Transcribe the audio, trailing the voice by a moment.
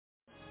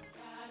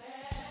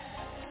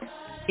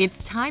It's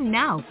time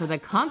now for the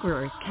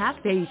Conquerors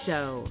Cafe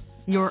Show,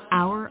 your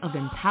hour of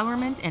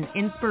empowerment and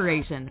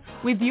inspiration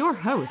with your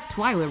host,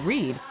 Twyla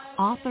Reed,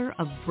 author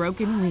of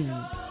Broken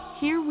Wings.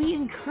 Here we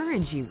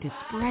encourage you to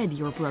spread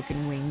your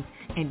broken wings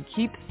and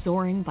keep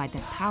soaring by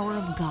the power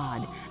of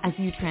God as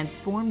you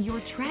transform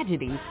your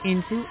tragedies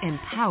into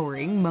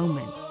empowering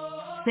moments.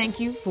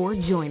 Thank you for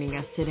joining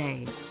us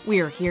today.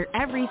 We are here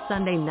every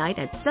Sunday night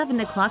at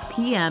 7 o'clock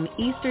p.m.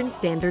 Eastern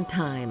Standard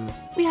Time.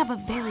 We have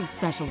a very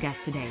special guest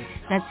today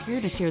that's here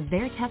to share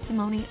their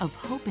testimony of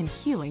hope and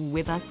healing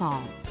with us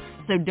all.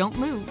 So don't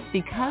move,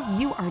 because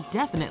you are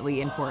definitely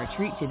in for a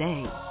treat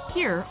today,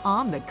 here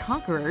on the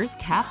Conquerors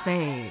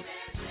Cafe.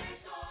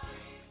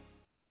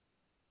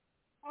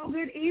 Well,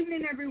 good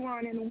evening,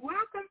 everyone, and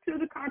welcome to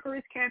the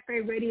Conquerors Cafe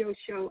radio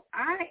show.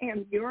 I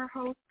am your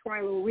host,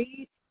 Twyla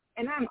Reed,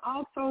 and I'm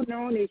also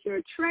known as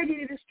your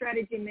Tragedy to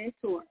Strategy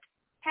mentor.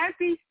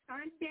 Happy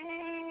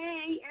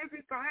Sunday,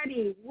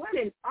 everybody. What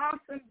an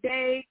awesome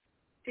day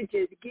to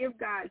just give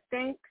God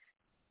thanks.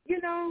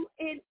 You know,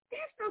 and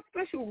there's no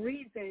special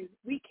reason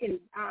we can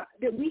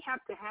that we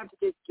have to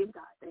just give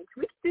God thanks.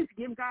 We can just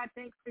give God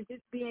thanks for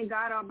just being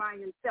God all by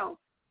himself.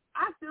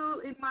 I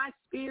feel in my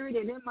spirit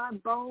and in my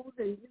bones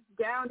and just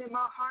down in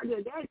my heart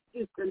that that's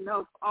just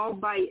enough all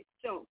by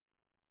itself.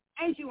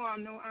 As you all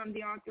know, I'm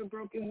the author of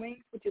Broken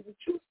Wings, which is a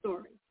true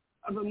story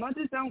of a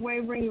mother's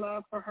unwavering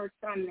love for her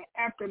son in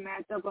the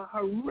aftermath of a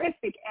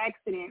horrific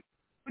accident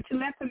which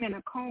left him in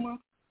a coma,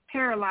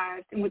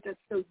 paralyzed, and with a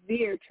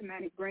severe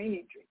traumatic brain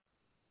injury.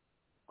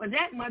 Well,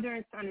 that mother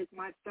and son is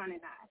my son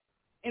and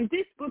I. And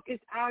this book is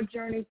our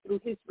journey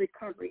through his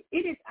recovery.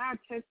 It is our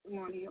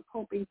testimony of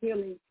hope and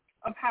healing,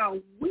 of how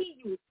we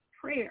use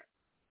prayer,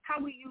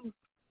 how we use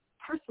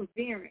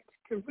perseverance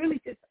to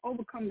really just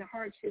overcome the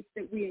hardships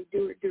that we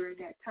endured during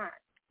that time.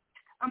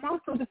 I'm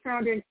also the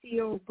founder and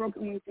CEO of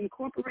Broken Wings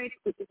Incorporated,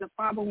 which is a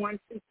 501c3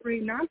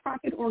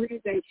 nonprofit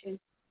organization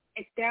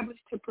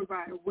established to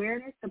provide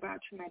awareness about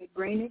traumatic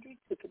brain injury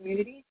to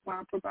communities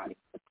while providing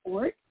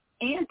support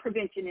and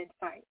prevention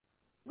insight.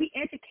 We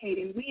educate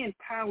and we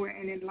empower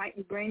and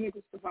enlighten brain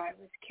injury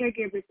survivors,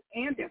 caregivers,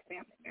 and their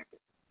family members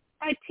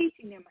by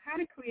teaching them how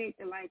to create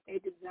the life they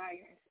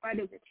desire in spite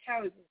of the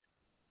challenges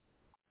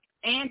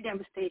and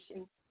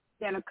devastation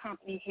that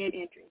accompany head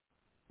injury.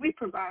 We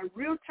provide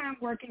real-time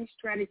working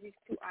strategies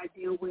to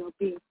ideal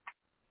well-being.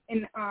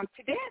 And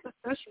today is a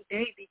special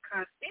day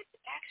because it's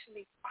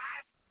actually 5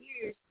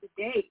 years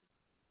today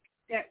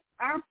that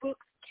our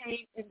books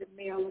came in the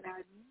mail, and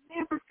I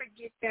never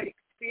forget that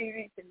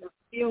experience and the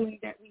feeling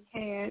that we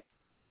had.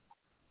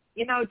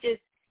 You know,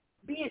 just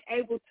being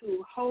able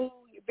to hold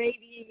your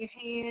baby in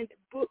your hand,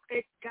 the book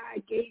that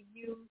God gave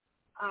you,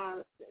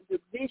 the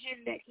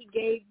vision that he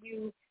gave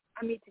you.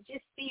 I mean, to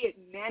just see it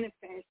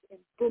manifest in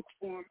book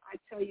form, I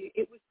tell you,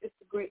 it was just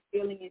a great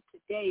feeling. And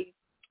today,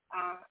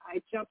 I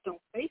jumped on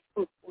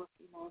Facebook for a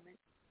few moments,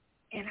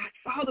 and I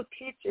saw the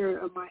picture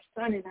of my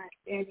son and I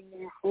standing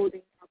there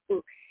holding our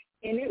book.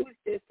 And it was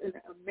just an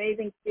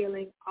amazing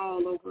feeling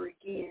all over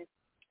again.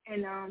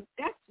 And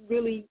that's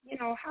really, you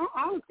know, how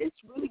all of this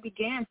really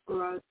began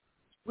for us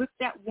with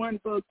that one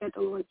book that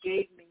the Lord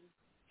gave me.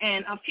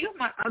 And a few of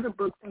my other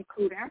books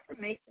include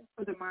Affirmations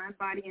for the Mind,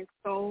 Body, and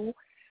Soul.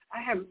 I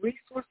have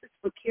resources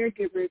for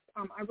caregivers.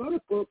 I wrote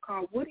a book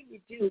called What Do You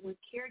Do When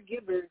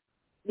Caregivers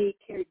Need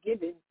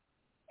Caregiving?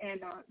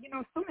 And, you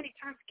know, so many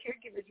times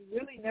caregivers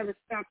really never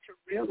stop to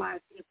realize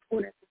the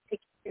importance of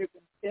taking care of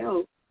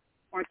themselves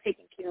or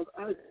taking care of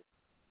others.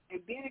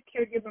 And being a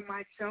caregiver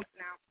myself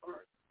now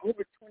for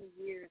over 20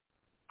 years,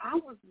 I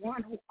was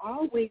one who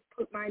always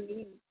put my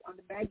needs on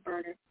the back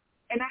burner.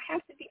 And I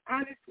have to be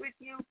honest with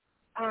you,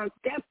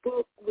 that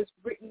book was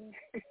written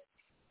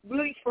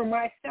really for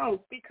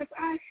myself because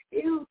I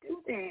still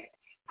do that.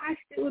 I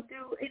still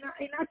do. And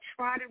I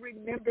try to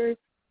remember,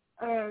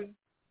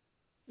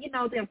 you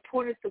know, the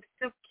importance of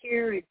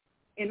self-care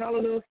and all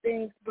of those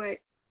things. But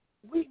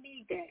we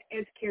need that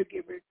as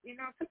caregivers. You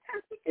know,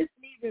 sometimes we just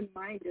need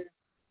reminders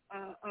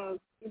of,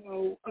 you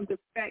know, of the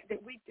fact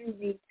that we do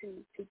need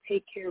to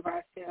take care of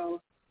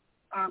ourselves.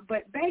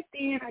 But back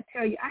then, I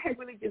tell you, I had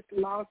really just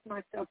lost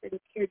myself in the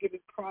caregiving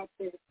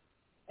process.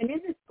 And in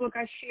this book,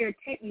 I share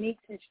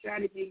techniques and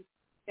strategies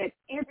that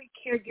every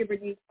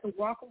caregiver needs to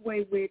walk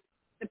away with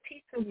the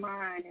peace of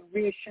mind and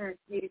reassurance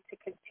needed to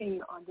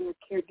continue on their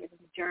caregiving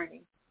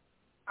journey.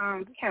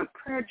 We have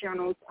prayer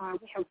journals.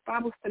 We have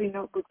Bible study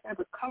notebooks. I have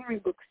a coloring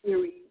book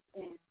series.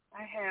 And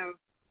I have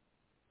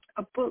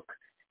a book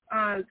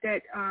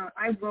that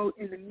I wrote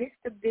in the midst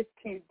of this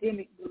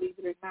pandemic, believe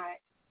it or not,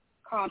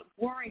 called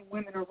Warring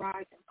Women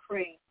Arise and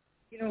Pray.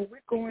 You know, we're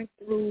going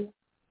through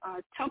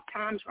tough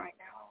times right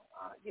now.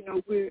 You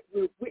know, we're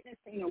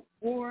witnessing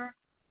a war.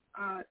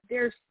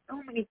 There's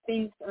so many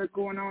things that are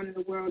going on in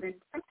the world, and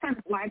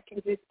sometimes life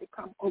can just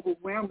become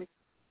overwhelming,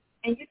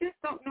 and you just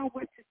don't know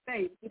what to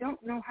say. You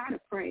don't know how to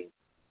pray.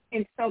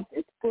 And so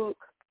this book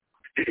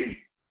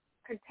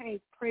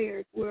contains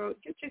prayers where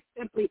you just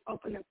simply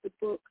open up the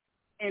book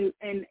and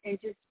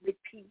just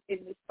repeat and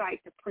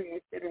recite the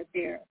prayers that are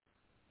there.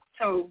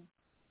 So,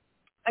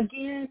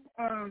 again,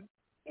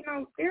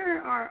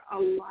 there are a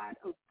lot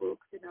of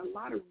books and a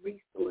lot of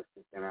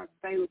resources that are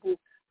available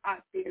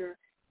out there.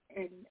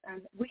 And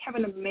we have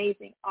an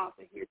amazing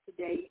author here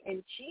today,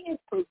 and she has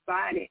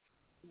provided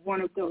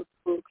one of those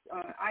books.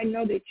 I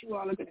know that you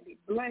all are going to be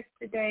blessed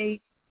today,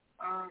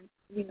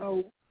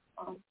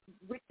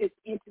 with this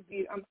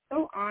interview. I'm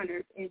so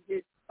honored and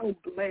just so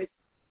blessed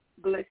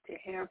to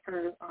have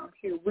her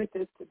here with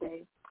us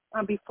today.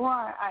 Before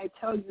I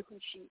tell you who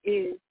she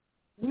is,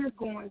 we're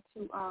going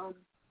to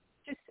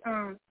just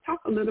talk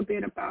a little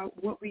bit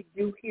about what we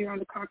do here on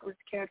the Conquerors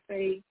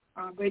Cafe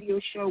radio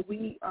show.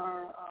 We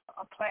are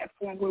a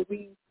platform where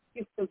we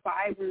give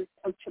survivors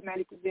of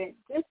traumatic events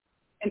just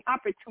an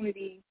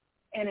opportunity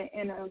and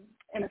a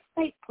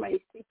safe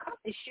place to come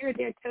and share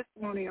their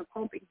testimony of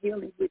hope and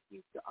healing with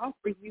you, to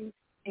offer you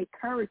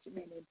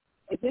encouragement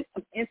and just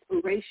some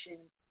inspiration.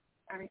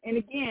 And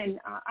again,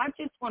 I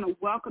just want to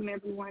welcome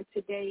everyone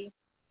today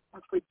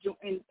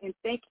and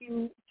thank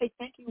you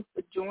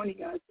for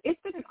joining us. It's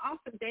been an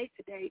awesome day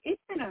today.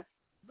 It's been a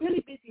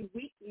really busy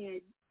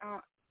weekend.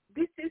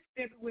 This is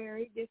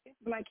February. This is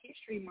Black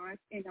History Month,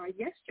 and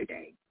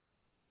yesterday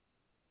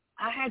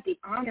I had the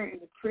honor and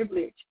the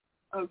privilege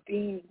of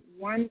being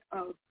one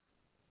of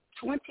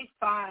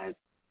 25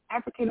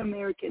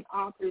 African-American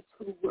authors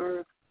who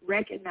were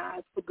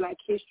recognized for Black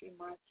History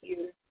Month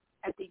here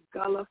at the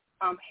Gullah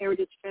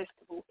Heritage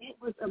Festival. It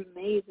was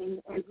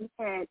amazing, and we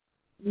had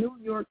New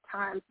York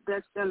Times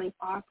best-selling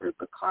author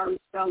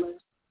Bakari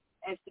Sellers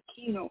as the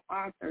keynote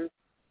author.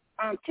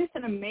 Just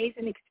an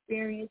amazing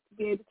experience to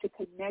be able to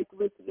connect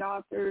with the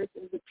authors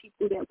and the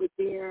people that were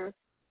there.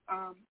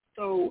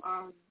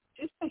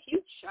 Just a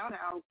huge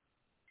shout-out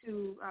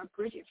to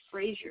Bridget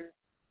Frazier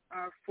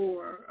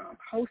for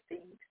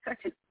hosting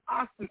such an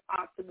awesome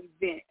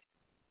event.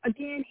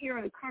 Again, here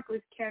on the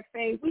Conquerors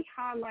Cafe, we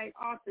highlight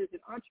authors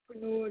and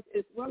entrepreneurs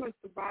as well as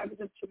survivors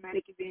of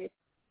traumatic events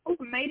who've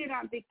made it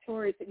out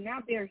victorious, and now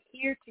they're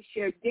here to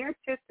share their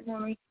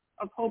testimony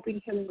of hope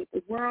and healing with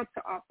the world,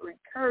 to offer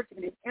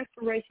encouragement and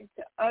inspiration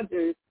to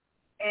others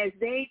as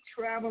they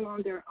travel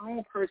on their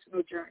own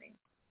personal journey.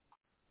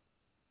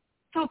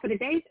 So for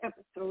today's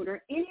episode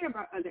or any of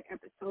our other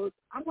episodes,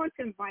 I want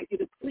to invite you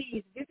to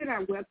please visit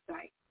our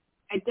website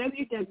at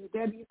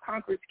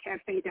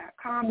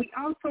www.conquerorscafe.com. We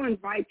also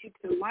invite you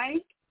to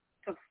like,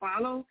 to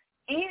follow,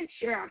 and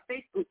share our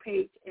Facebook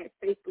page at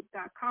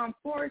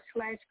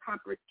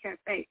facebook.com/Conquerors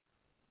Cafe.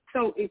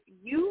 So if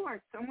you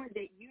are someone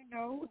that you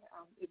know,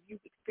 if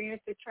you've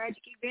experienced a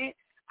tragic event,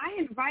 I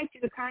invite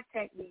you to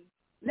contact me.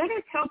 Let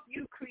us help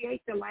you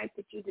create the life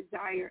that you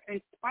desire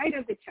in spite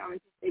of the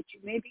challenges that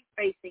you may be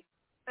facing,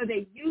 so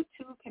that you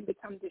too can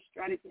become the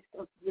strategist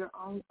of your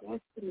own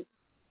destiny.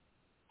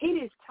 It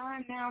is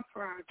time now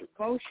for our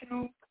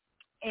devotional,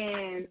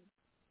 and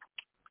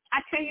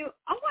I tell you,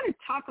 I want to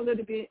talk a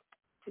little bit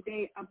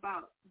today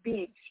about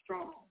being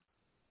strong.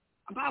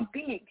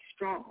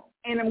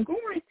 And I'm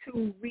going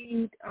to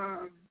read,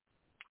 our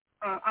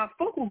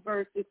focal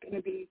verse is going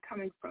to be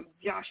coming from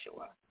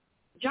Joshua.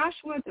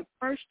 Joshua, the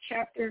first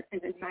chapter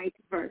and the 9th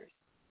verse.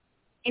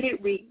 And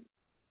it reads,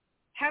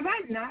 "Have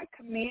I not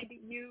commanded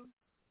you?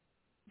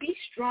 Be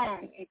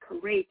strong and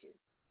courageous.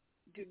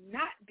 Do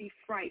not be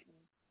frightened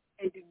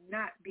and do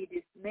not be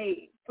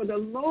dismayed. For the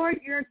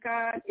Lord your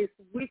God is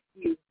with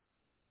you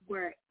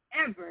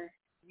wherever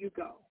you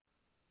go."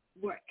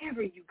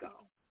 Wherever you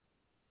go.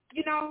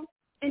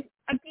 And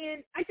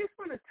again, I just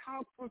want to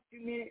talk for a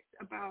few minutes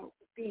about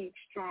being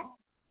strong.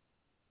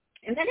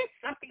 And that is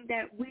something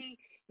that we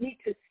need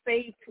to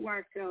say to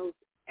ourselves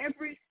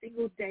every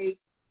single day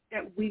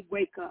that we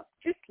wake up.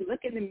 Just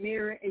look in the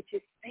mirror and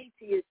just say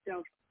to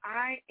yourself,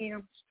 I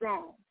am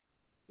strong.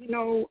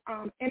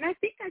 And I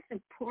think that's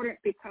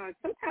important because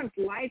sometimes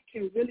life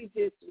can really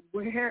just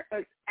wear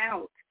us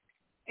out.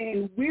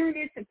 And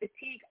weariness and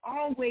fatigue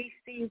always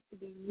seems to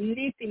be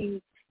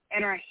nipping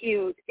at our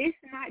heels. It's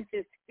not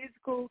just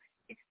physical,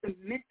 it's the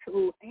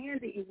mental and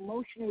the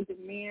emotional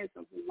demands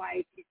of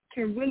life. It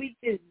can really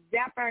just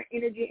zap our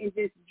energy and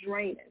just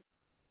drain us.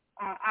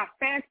 Our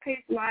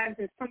fast-paced lives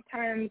are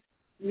sometimes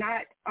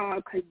not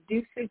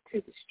conducive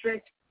to the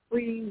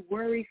stress-free,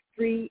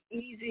 worry-free,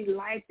 easy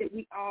life that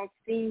we all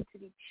seem to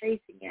be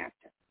chasing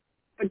after.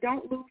 But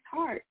don't lose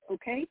heart,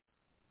 okay?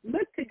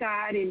 Look to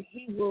God, and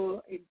He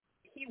will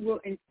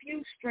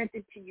infuse strength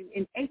into you,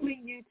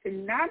 enabling you to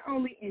not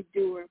only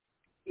endure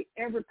the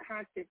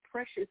ever-constant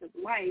pressures of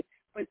life,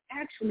 but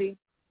actually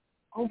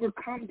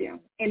overcome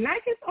them. And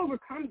not just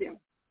overcome them,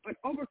 but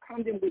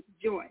overcome them with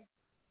joy.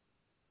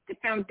 The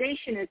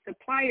foundation and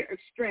supplier of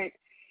strength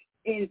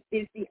is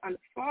the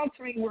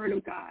unfaltering word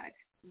of God.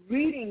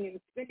 Reading and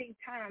spending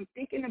time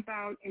thinking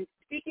about and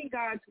speaking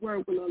God's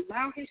word will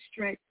allow His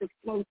strength to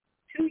flow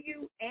to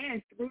you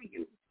and through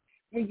you.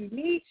 When you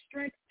need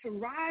strength to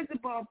rise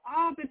above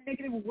all the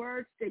negative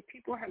words that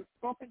people have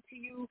spoken to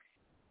you,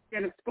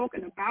 that have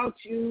spoken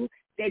about you,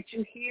 that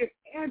you hear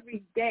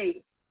every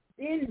day,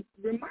 then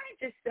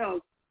remind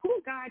yourself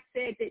who God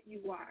said that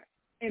you are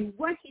and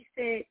what He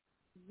said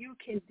you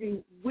can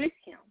do with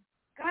Him.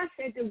 God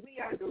said that we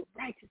are the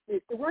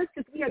righteousness. The word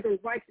says we are the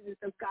righteousness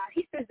of God.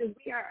 He says that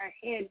we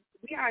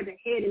we are the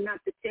head and not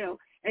the tail,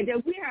 and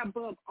that we are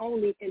above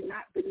only and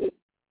not beneath.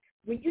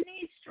 When you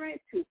need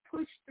strength to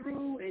push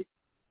through and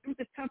through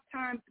the tough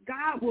times,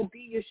 God will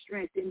be your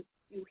strength, and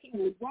he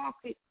will walk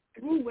it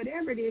through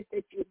whatever it is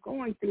that you're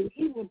going through.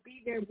 He will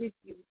be there with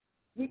you.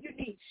 When you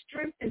need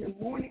strength in the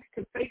mornings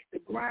to face the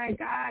grind,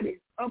 God is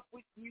up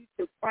with you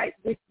to fight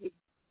with you.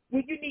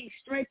 When you need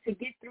strength to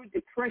get through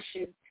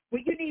depression,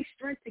 when you need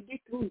strength to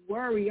get through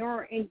worry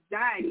or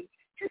anxiety,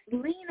 just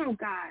lean on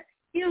God.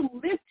 He'll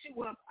lift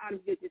you up out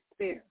of your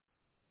despair.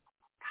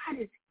 God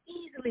is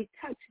easily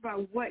touched by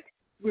what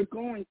we're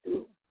going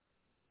through.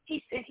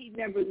 He said he'd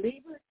never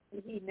leave us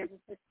and he'd never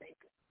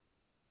forsake us.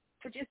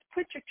 So just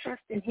put your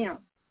trust in him.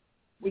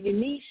 When you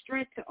need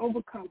strength to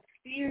overcome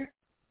fear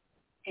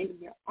and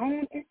your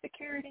own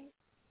insecurities,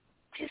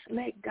 just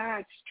let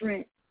God's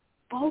strength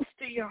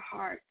bolster your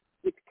heart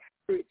with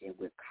courage and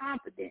with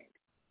confidence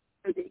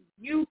so that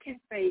you can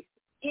face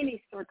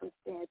any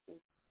circumstances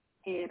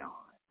head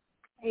on.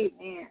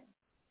 Amen.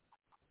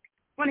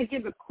 I want to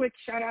give a quick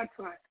shout out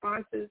to our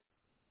sponsors.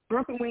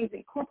 Broken Wings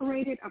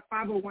Incorporated, a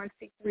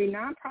 501c3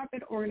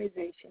 nonprofit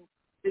organization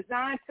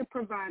designed to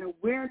provide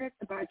awareness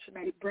about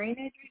traumatic brain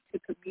injury to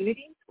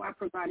communities while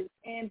providing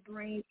hand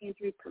brain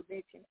injury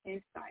prevention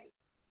insight.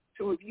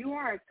 So if you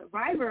are a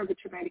survivor of a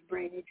traumatic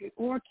brain injury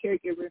or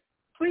caregiver,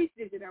 please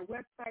visit our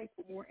website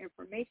for more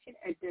information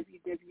at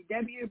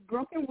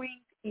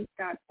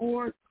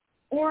www.brokenwingsinc.org,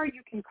 or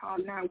you can call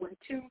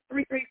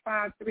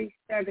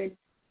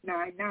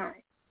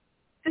 912-335-3799.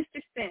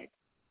 Sister Scent,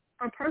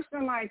 for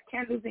personalized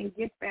candles and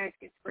gift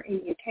baskets for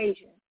any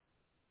occasion.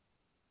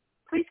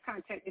 Please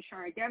contact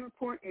Nashari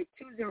Davenport at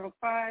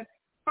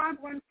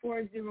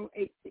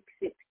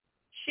 205-514-0866.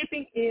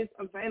 Shipping is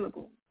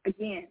available.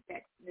 Again,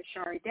 that's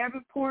Nashari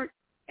Davenport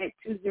at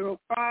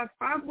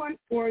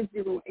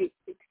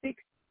 205-514-0866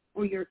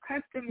 for your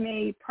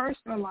custom-made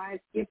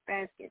personalized gift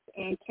baskets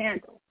and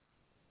candles.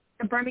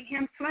 The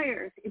Birmingham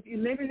Slayers. If you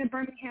live in the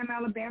Birmingham,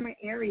 Alabama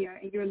area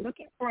and you're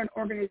looking for an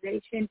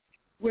organization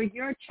where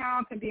your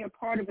child can be a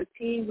part of a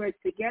team where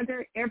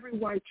together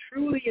everyone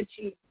truly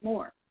achieves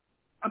more,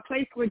 a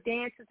place where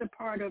dance is a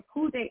part of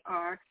who they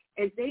are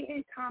as they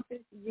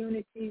encompass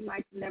unity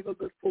like never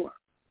before.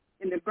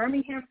 And the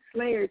Birmingham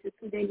Slayers is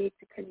who they need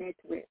to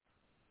connect with.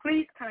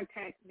 Please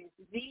contact Ms.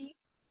 V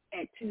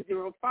at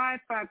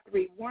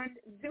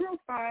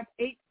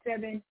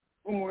 205-531-0587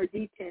 for more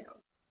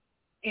details.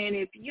 And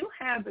if you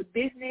have a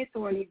business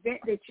or an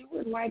event that you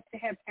would like to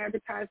have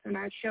advertised on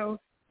our show,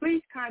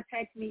 please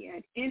contact me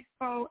at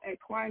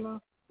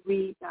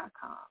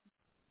info@twylareed.com.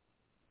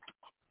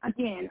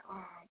 Again,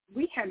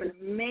 we have an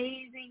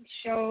amazing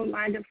show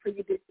lined up for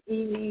you this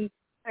evening.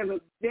 I have a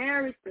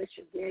very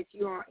special guest.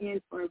 You are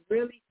in for a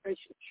really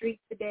special treat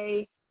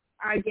today.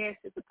 Our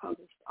guest is a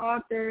published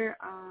author,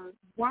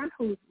 one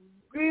who's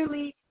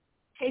really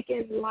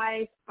taken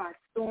life by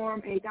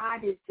storm, and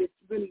God has just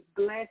really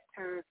blessed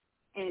her,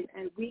 and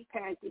we've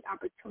had the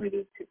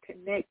opportunity to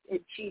connect, and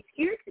she's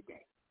here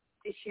today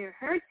to share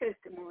her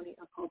testimony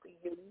of hope and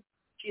healing.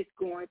 She's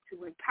going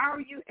to empower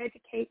you,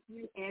 educate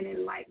you, and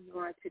enlighten you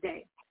on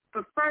today.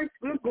 But first,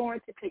 we're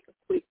going to take a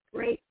quick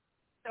break.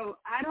 So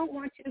I don't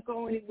want you to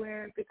go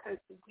anywhere because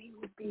we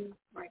will be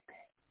right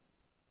back.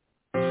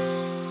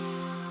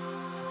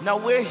 Now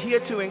we're here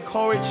to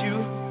encourage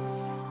you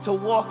to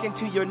walk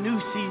into your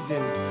new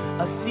season,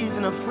 a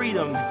season of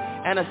freedom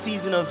and a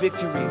season of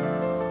victory.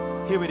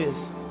 Here it is.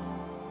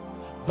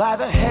 By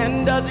the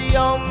hand of the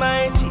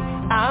Almighty,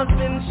 I've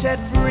been set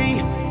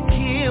free,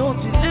 healed,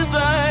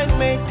 delivered,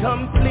 made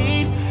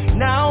complete.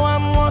 Now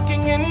I'm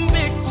walking in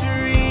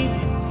victory.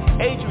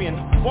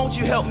 Adrian, won't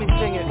you help me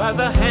sing it? By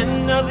the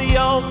hand of the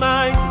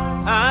Almighty,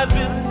 I've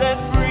been set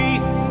free,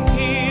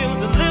 healed,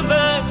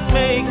 delivered,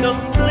 made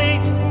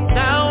complete.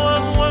 Now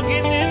I'm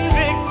walking in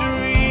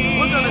victory.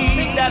 We're gonna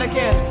sing that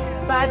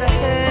again. By the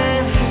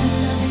hand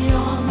of the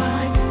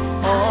Almighty,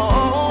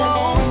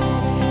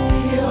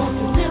 healed,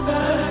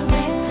 delivered,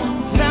 made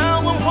complete.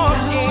 Now I'm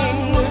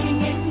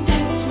walking in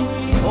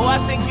victory. Oh, I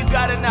think you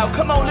got it now.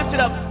 Come on, lift it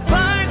up.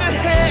 By the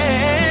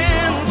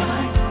hand,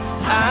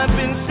 I've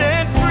been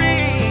set free.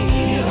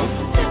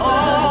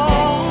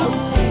 Oh,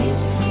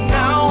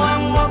 now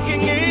I'm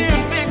walking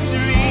in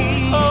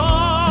victory.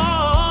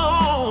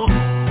 Oh,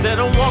 that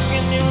I'm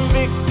walking in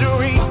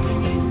victory.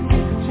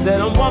 That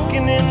I'm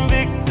walking in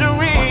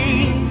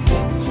victory.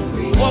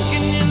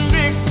 Walking in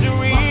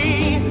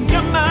victory.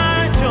 You're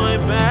my joy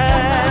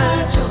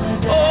back.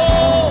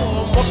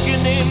 Oh, I'm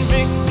walking in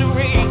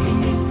victory.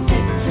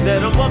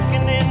 That I'm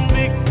walking in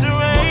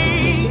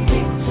victory.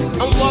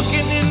 I'm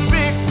walking in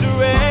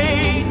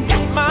victory.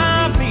 Get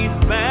my peace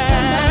back.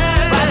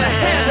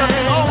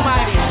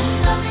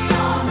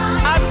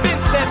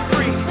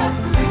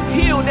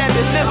 And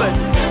delivered.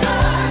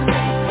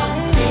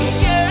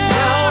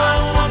 Yeah,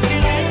 I'm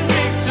walking in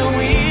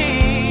victory.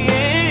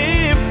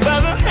 By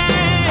the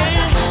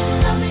hand,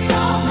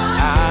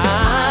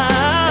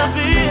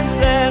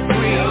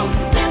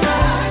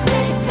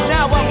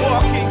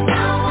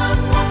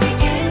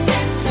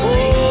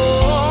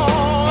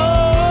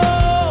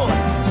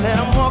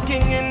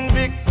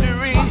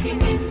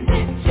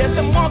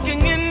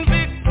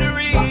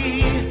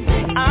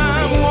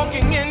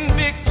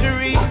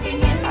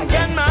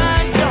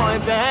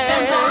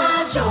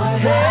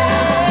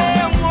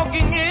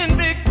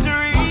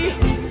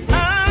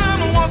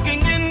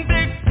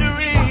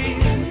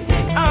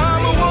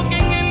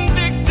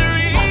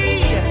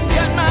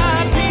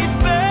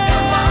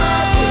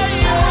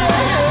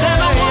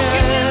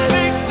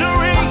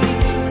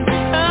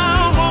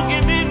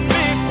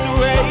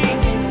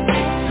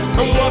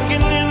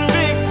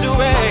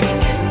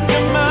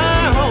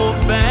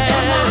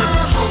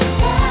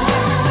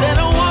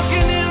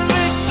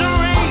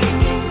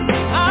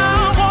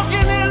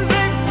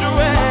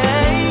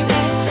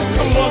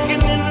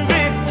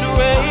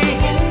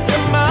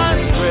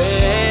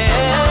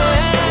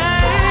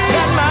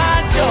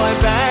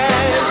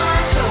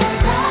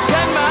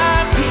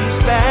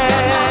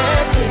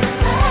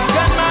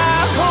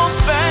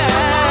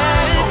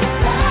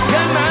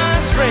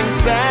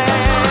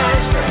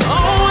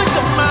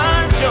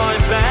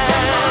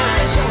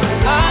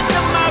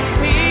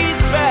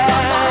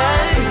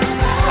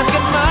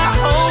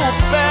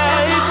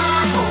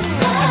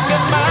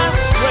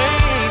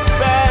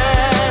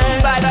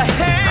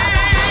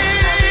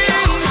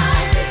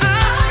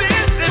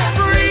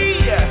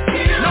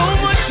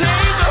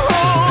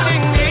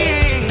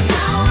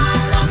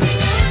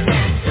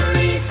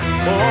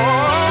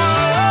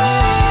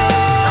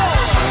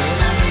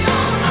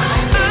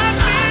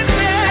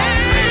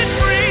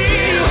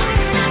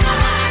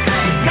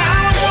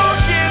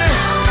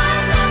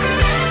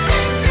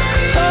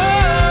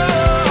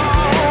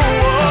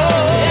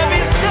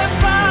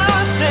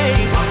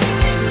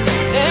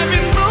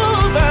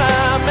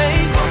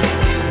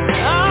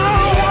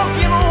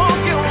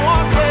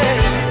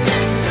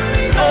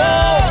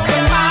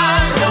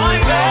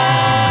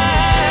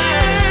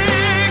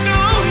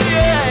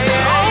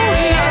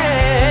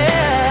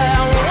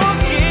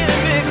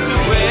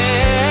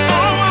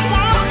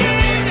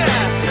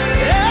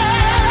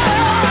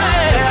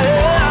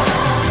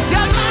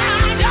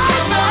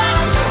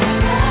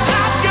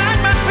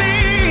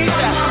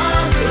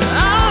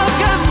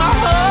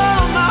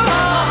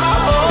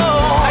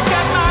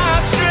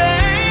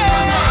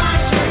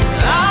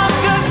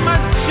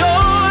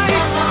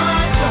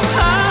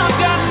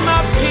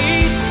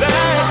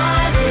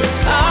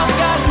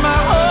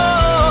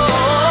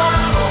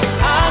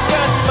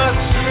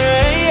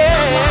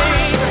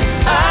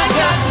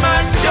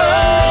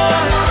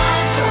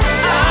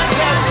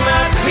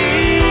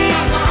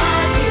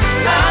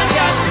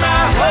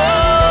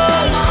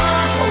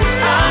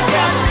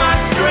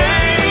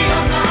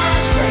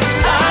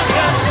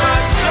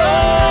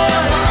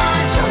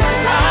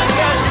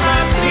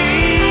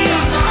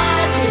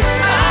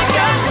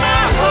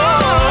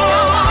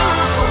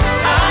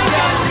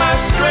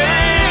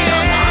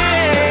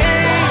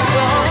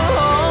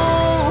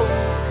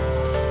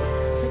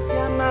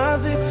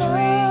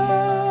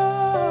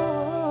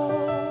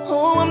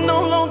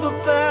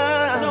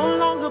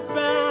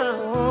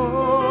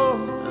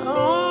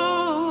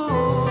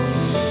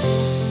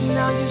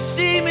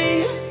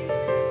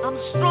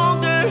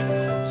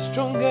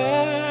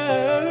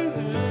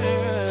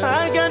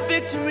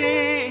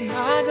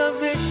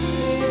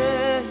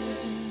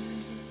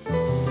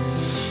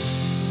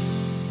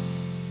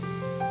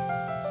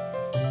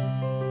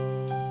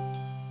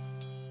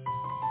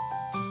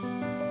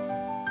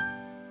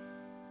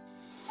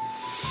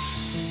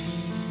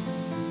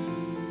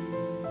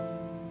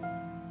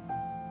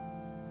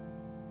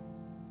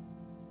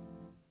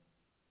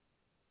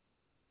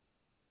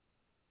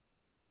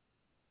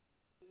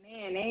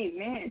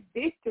 Amen.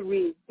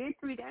 Victory.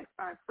 Victory, that's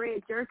by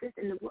Fred Jerkins.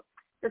 And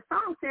the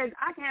song says,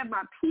 I have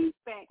my peace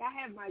back. I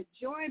have my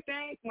joy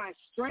back, my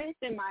strength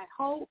and my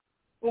hope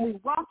when we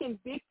walk in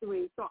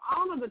victory. So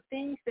all of the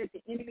things that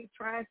the enemy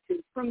tries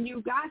to from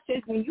you, God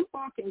says when you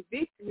walk in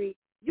victory,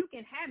 you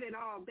can have it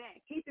all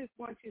back. He just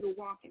wants you to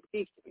walk in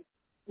victory.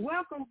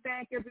 Welcome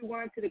back,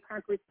 everyone, to the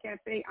Conquerors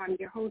Cafe. I'm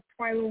your host,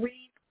 Twyla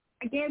Reed.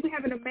 Again, we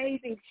have an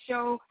amazing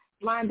show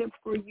lined up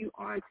for you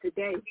on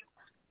today.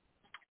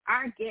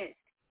 Our guest,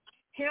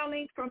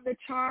 hailing from the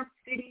charmed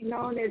city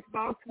known as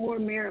Baltimore,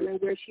 Maryland,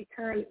 where she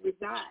currently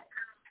resides,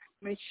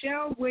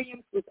 Michelle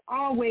Williams was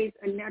always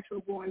a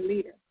natural-born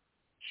leader.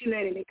 She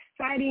led an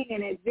exciting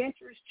and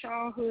adventurous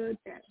childhood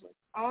that was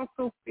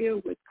also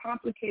filled with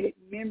complicated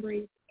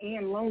memories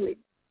and loneliness.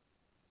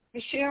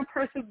 Michelle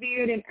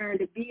persevered and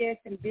earned a B.S.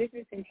 in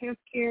Business and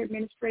Healthcare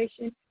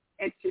Administration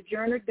at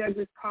Sojourner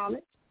Douglas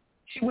College.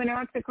 She went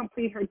on to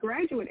complete her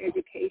graduate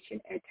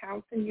education at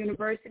Towson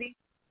University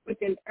with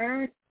an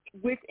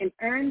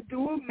earned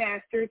dual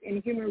master's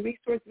in Human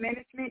Resource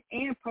Management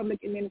and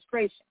Public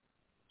Administration.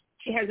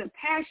 She has a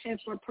passion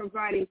for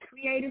providing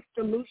creative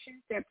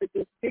solutions that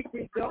produce big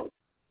results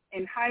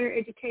in higher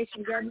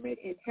education, government,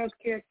 and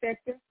healthcare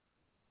sector.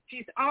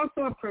 She's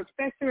also a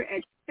professor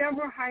at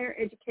several higher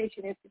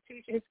education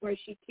institutions where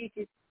she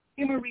teaches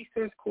human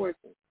resource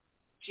courses.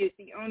 She is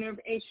the owner of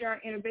HR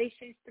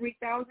Innovations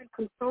 3000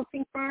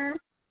 consulting firm.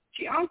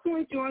 She also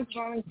enjoys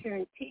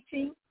volunteering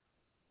teaching,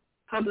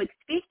 public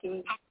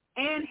speaking,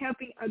 and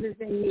helping others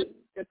in need.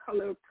 The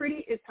Color of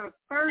Pretty is her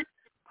first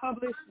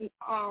published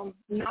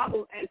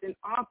novel as an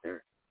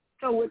author.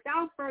 So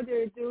without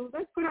further ado,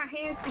 let's put our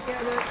hands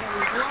together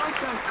and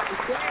welcome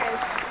our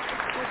guest,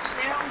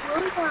 Michelle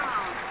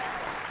Williams.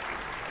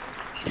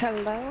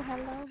 Hello,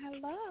 hello,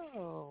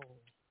 hello.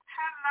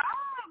 Hello,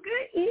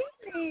 good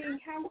evening.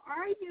 How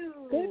are you?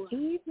 Good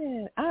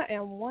evening. I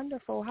am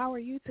wonderful. How are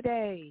you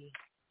today?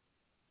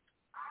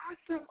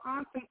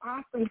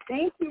 Awesome.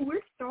 Thank you.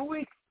 We're so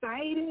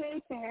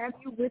excited to have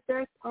you with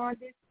us on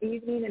this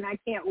evening, and I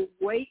can't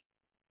wait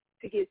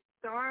to get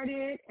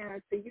started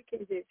so you can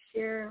just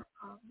share,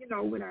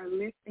 with our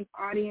listening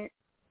audience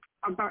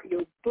about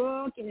your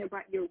book and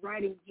about your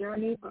writing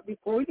journey. But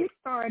before we get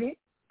started,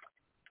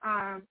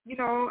 I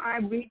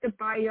read the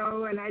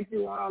bio and I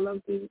do all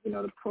of the,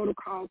 the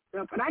protocol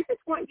stuff. But I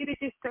just want you to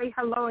just say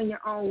hello in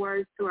your own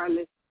words to our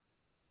listeners.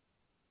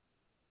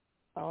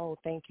 Oh,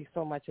 thank you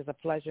so much. It's a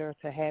pleasure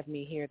to have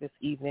me here this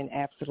evening.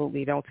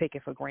 Absolutely. Don't take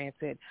it for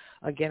granted.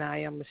 Again,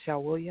 I am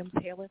Michelle Williams,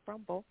 hailing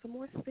from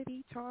Baltimore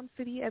City, Charm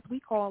City, as we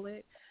call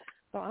it.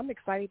 So I'm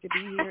excited to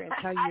be here and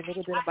tell you a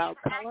little bit about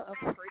Color of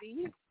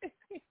Pretty,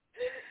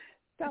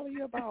 tell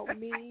you about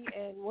me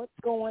and what's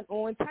going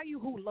on, tell you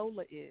who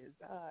Lola is.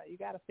 You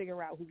got to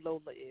figure out who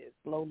Lola is.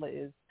 Lola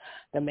is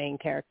the main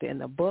character in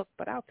the book,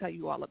 but I'll tell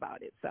you all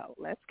about it. So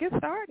let's get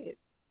started.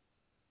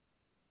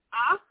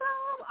 Awesome.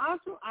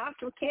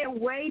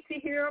 Can't wait to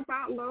hear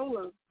about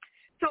Lola.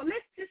 So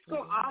let's just go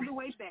all the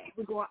way back.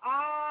 We're going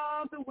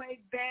all the way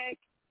back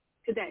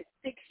to that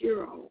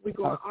 6-year-old. We're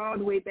going all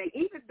the way back,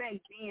 even back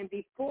then,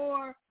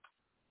 before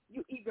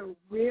you even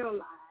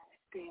realized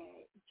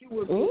that you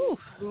were being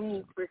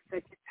groomed for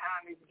such a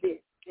time as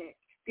this. That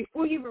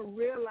before you even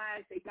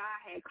realized that God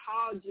had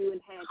called you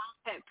and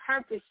had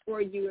purpose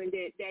for you and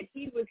that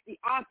he was the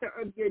author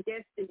of your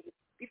destiny,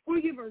 before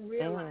you even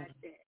realized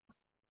that.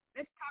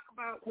 Let's talk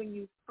about when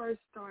you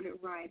first started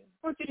writing.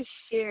 I want you to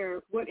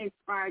share what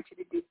inspired you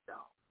to do so.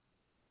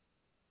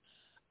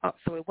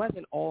 So it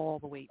wasn't all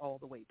the way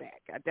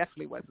back. I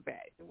definitely wasn't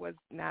back. It was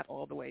not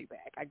all the way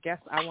back. I guess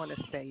I want to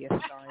say it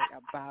started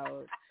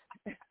about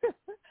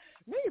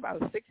maybe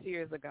about 6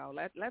 years ago.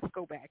 Let's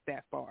go back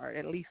that far,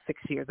 at least 6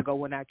 years ago,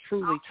 when I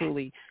truly,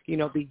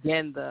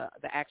 began the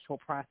actual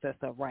process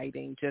of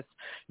writing, just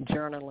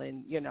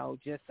journaling.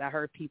 I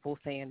heard people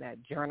saying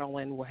that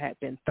journaling had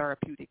been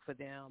therapeutic for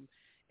them.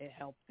 It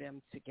helped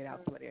them to get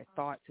out some of their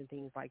thoughts and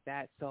things like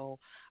that. So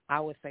I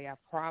would say I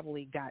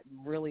probably got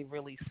really,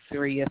 really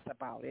serious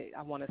about it.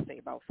 I want to say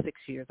about 6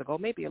 years ago,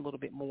 maybe a little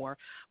bit more,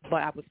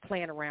 but I was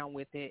playing around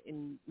with it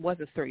and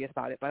wasn't serious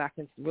about it. But I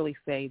can really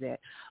say that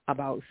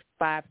about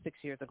 5-6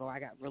 years ago, I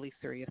got really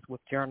serious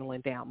with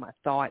journaling down my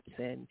thoughts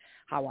and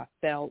how I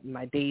felt in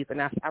my days,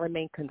 and I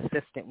remained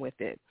consistent with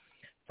it.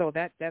 So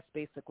that's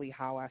basically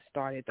how I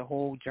started the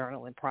whole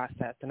journaling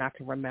process. And I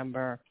can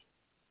remember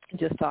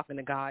just talking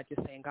to God,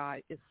 just saying,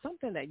 God, it's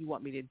something that you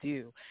want me to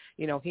do.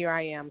 Here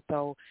I am.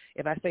 So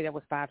if I say that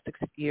was 5-6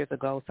 years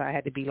ago, so I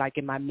had to be like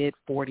in my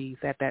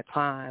mid-40s at that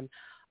time,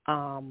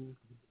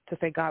 to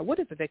say, God, what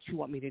is it that you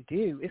want me to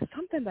do? It's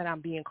something that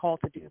I'm being called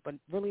to do, but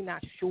really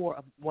not sure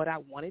of what I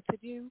wanted to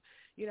do.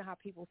 You know how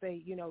people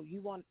say, you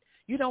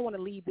don't want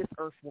to leave this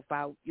earth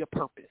without your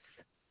purpose.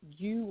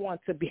 You want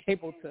to be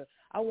able to,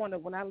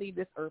 when I leave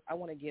this earth, I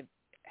want to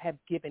have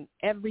given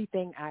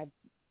everything I've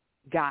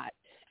got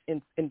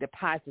and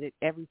deposited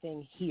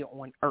everything here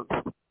on earth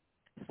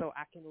so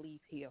I can leave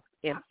here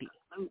empty.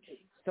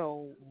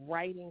 So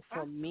writing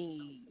for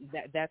me,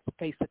 that's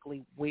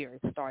basically where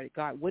it started.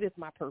 God, what is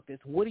my purpose?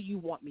 What do you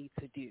want me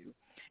to do?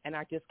 And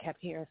I just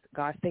kept hearing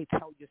God say,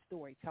 tell your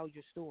story,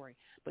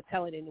 but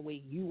tell it in the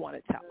way you want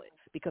to tell it,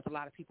 because a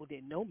lot of people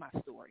didn't know my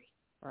story,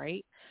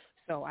 right?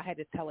 So I had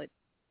to tell it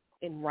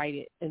and write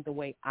it in the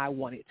way I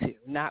wanted to,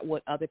 not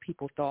what other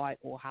people thought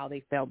or how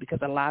they felt, because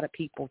a lot of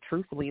people,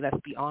 truthfully, let's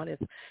be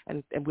honest,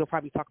 and we'll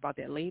probably talk about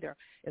that later,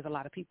 is a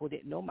lot of people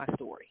didn't know my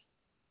story.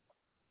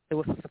 It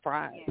was a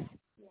surprise.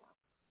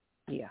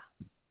 Yeah.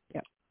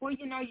 Well,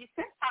 you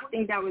said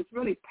something that was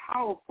really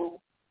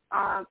powerful.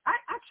 I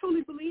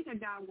truly believe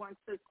that God wants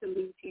us to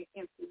leave here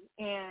empty.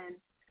 And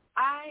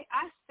I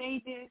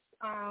say this,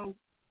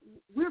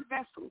 we're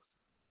vessels.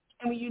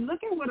 And when you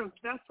look at what a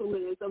vessel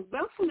is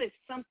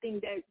something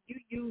that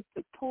you use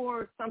to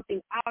pour something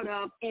out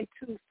of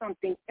into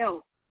something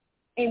else.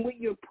 And when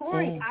you're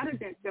pouring out of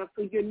that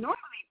vessel, you're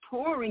normally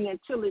pouring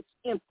until it's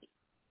empty.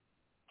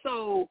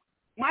 So,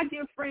 my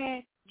dear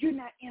friend, you're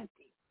not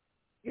empty.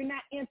 You're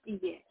not empty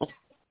yet.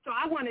 So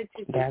I wanted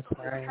to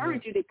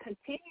encourage you to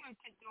continue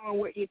to doing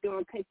what you're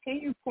doing,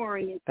 continue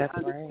pouring into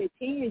others,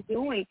 continue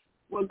doing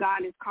what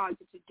God has called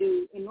you to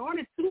do in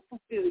order to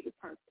fulfill your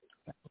purpose.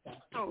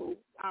 So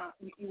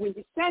when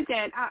you said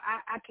that,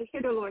 I could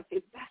hear the Lord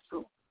say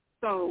vessel.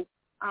 So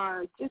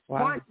just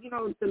want,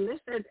 the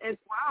listeners as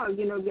well,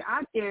 you're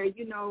out there,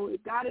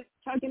 God is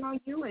tugging on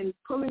you and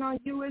pulling on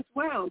you as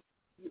well.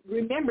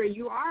 Remember,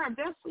 you are a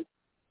vessel,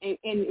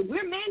 and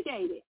we're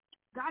mandated.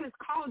 God has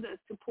called us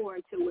to pour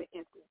until we're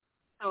empty.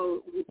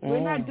 So we're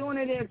not doing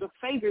it as a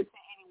favor to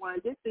anyone.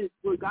 This is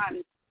what God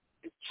has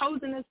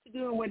chosen us to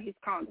do and what he's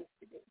called us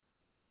to do.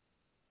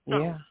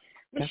 So,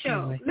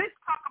 Michelle, let's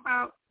talk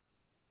about,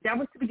 that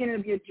was the beginning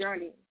of your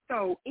journey.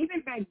 So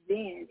even back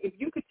then, if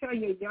you could tell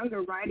your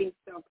younger writing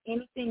self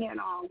anything at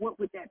all, what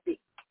would that be?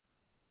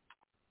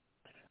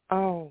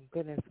 Oh,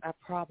 goodness. I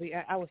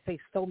would say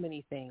so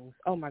many things.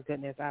 Oh, my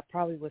goodness. I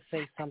probably would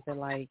say something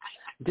like,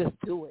 just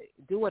do it.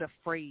 Do it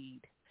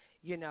afraid.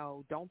 You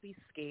know, don't be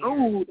scared.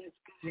 Oh, that's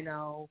good. You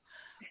know,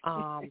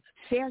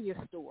 share your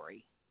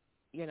story.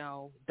 You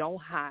know, don't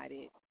hide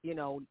it. You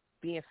know,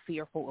 being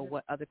fearful of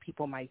what other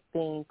people might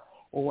think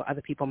or what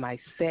other people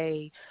might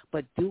say,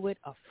 but do it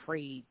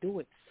afraid. Do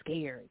it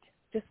scared.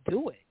 Just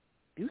do it.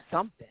 Do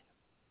something.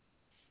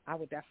 I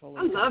would definitely.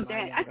 I love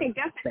that. I think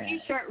that's a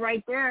T-shirt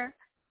right there.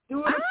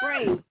 Do it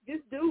afraid.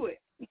 Just do it.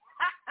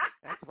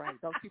 That's right.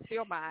 Don't you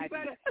feel my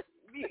idea?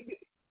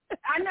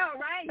 I know,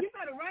 right? You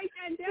better write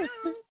that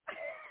down.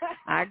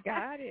 I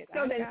got it.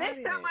 So the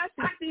next time I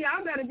talk to you,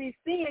 I better be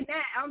seeing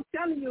that. I'm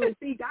telling you,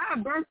 see,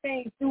 God birth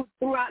things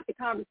throughout the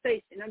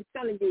conversation. I'm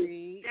telling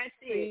you, that's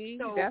it.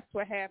 So that's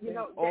what happens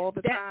all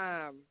the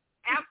time.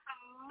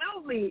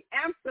 Absolutely,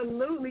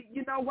 absolutely.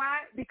 You know why?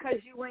 Because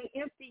you ain't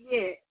empty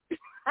yet.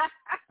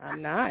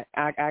 I'm not.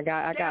 I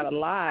got a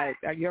lot.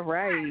 You're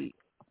right.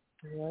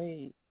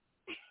 Right.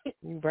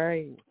 You're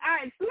right. All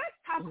right, so let's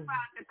talk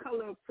about the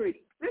color of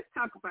pretty. Let's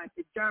talk about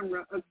the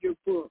genre of your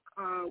book.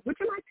 Would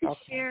you like to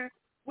share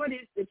what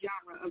is the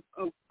genre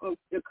of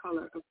the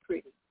color of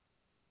pretty?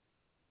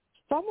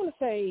 So I'm going to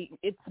say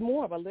it's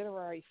more of a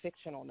literary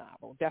fictional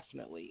novel,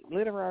 definitely.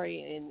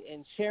 Literary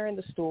and sharing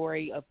the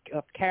story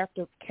of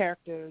characters.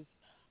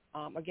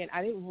 Again,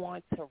 I didn't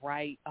want to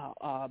write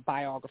a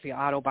biography,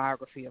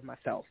 autobiography of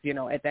myself. You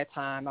know, at that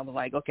time, I was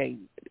like, okay,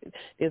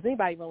 does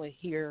anybody really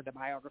hear the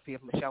biography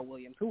of Michelle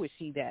Williams? Who is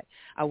she that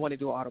I want to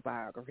do an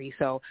autobiography?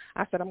 So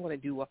I said I'm going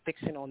to do a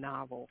fictional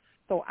novel.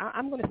 So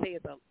I'm going to say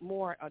it's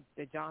more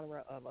the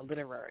genre of a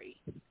literary.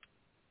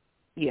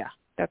 Yeah,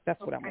 that's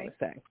what I'm going to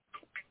say.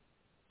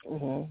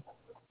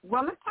 Mm-hmm.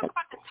 Well, let's talk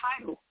about the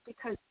title,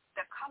 because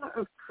the color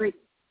of pretty.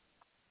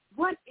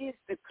 What is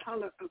the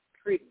color of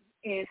pretty?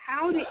 And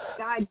how did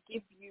God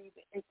give you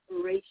the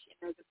inspiration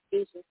or the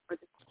vision for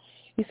the?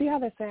 You see how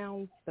that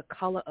sounds? The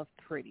color of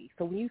pretty.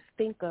 So when you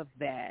think of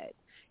that,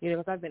 you know,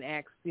 because I've been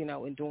asked, you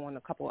know, in doing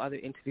a couple other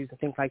interviews and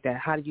things like that,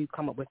 how did you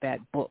come up with that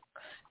book,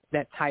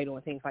 that title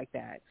and things like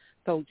that?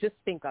 So just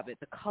think of it,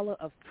 the color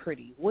of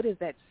pretty. What does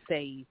that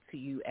say to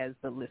you as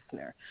the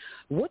listener?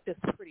 What does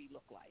pretty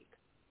look like?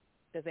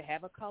 Does it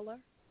have a color?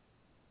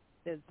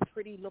 Does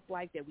pretty look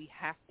like that we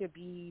have to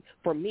be,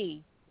 for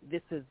me,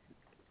 does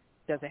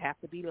it have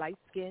to be light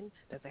skin?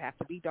 Does it have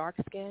to be dark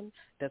skin?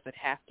 Does it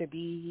have to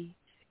be,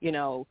 you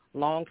know,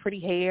 long,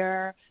 pretty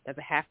hair? Does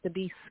it have to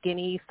be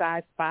skinny,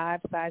 size 5,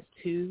 size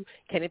 2?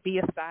 Can it be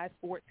a size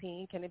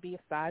 14? Can it be a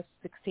size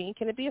 16?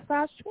 Can it be a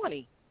size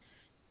 20?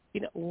 You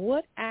know,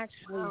 what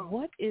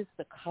is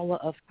the color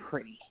of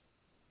pretty?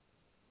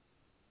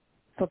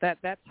 So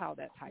that's how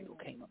that title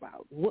came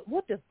about.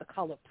 What does the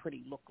color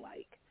pretty look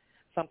like?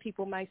 Some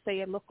people might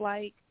say it look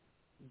like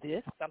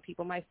this. Some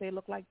people might say it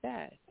look like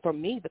that. For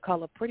me, the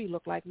color pretty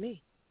look like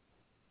me.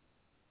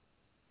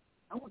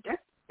 Oh,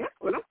 that's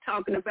what I'm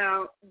talking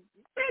about.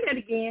 Say that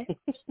again.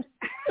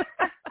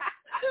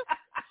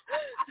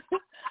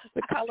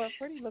 The color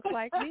pretty looks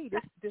like me.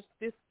 This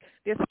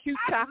cute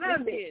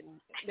chocolate skin.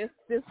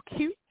 This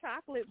cute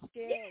chocolate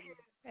skin.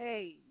 Yeah.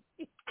 Hey.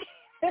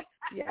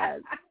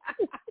 Yes.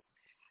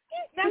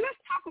 Now let's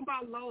talk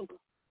about Lola.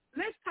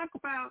 Let's talk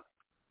about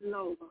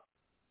Lola.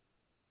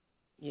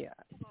 Yeah.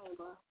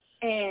 Lola.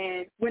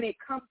 And when it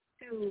comes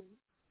to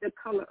the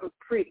color of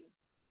pretty,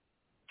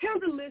 tell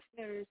the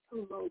listeners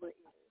who Lola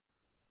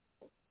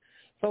is.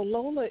 So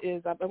Lola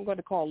is, I'm going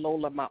to call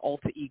Lola my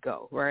alter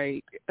ego,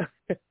 right?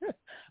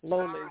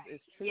 Lola is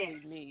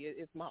truly me.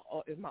 It's my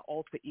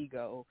alter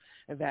ego,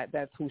 and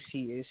that's who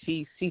she is.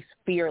 She's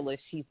fearless.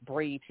 She's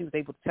brave. She was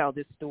able to tell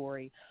this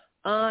story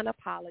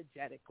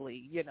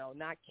unapologetically, you know,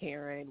 not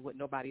caring what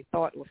nobody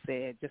thought or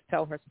said, just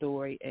tell her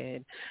story,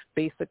 and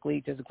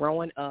basically just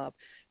growing up,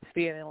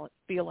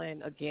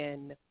 feeling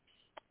again,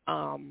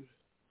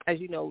 as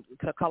you know,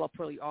 color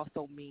pretty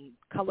also means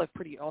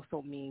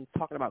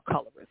talking about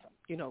colorism,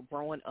 you know,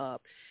 growing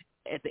up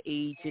at the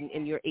age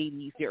in your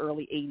 80s, your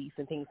early 80s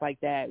and things like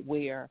that,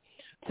 where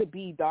to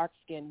be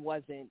dark-skinned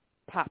wasn't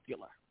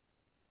popular.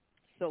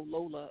 So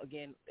Lola,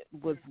 again,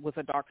 was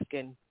a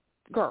dark-skinned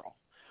girl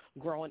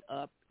growing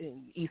up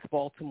in East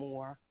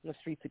Baltimore, the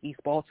streets of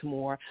East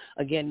Baltimore,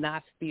 again,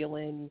 not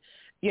feeling,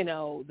 you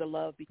know, the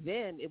love.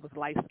 Then it was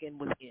light skin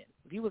was in.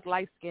 If you was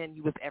light skin,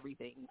 you was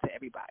everything to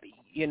everybody.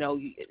 You know,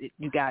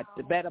 you got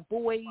the better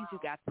boys, you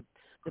got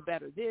the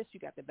better this, you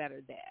got the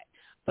better that.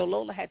 So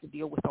Lola had to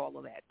deal with all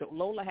of that. So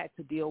Lola had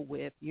to deal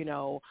with, you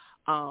know,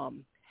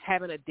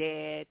 having a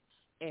dad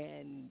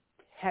and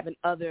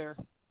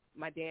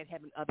my dad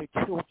having other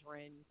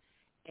children.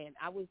 And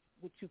I was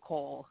what you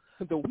call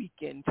the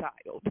weekend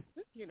child.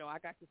 You know, I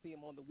got to see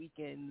him on the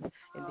weekends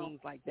and things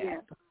like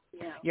that.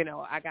 Yeah. You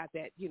know, I got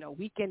that, you know,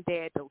 weekend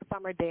dad, those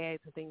summer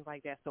dads and things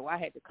like that. So I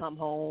had to come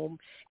home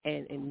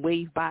and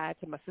wave bye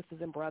to my sisters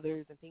and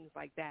brothers and things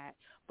like that.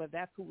 But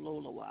that's who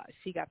Lola was.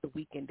 She got the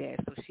weekend dad.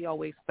 So she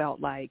always felt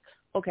like,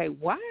 okay,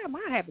 why am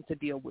I having to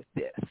deal with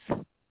this?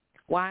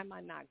 Why am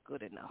I not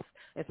good enough?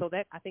 And so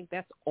I think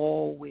that's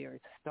all where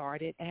it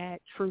started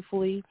at,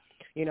 truthfully.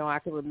 You know, I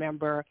can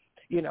remember,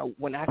 you know,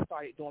 when I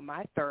started doing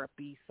my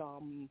therapy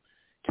some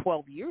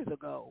 12 years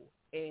ago,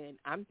 And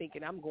I'm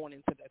thinking I'm going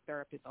into the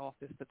therapist's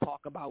office to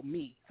talk about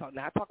me. So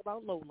not talk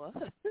about Lola,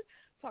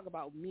 talk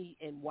about me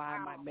and why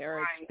my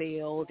marriage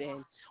failed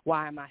and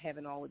why am I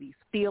having all of these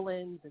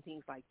feelings and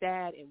things like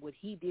that. And what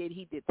he did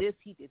this,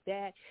 he did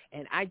that.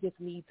 And I just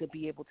need to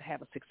be able to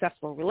have a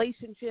successful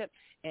relationship,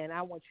 and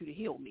I want you to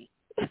heal me.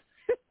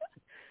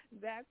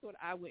 That's what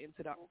I went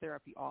into the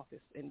therapy office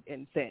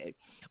and said.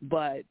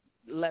 But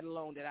let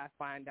alone that I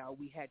find out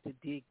we had to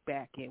dig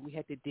back in. We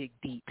had to dig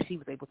deep. She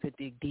was able to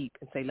dig deep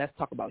and say, let's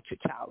talk about your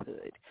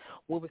childhood.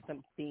 What were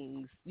some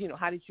things,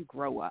 how did you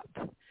grow up?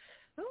 I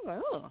was like,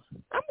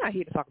 I'm not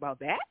here to talk about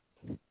that.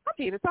 I'm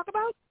here to talk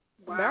about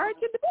marriage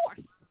and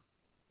divorce.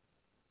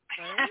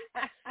 Right?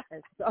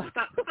 And so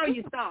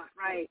you thought,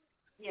 right?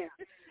 Yeah.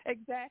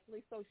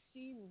 Exactly. So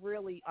she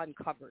really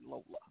uncovered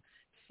Lola.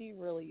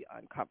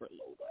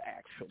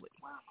 Actually.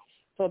 Wow.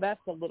 So that's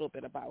a little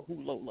bit about who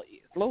Lola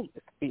is. Lola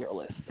is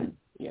fearless,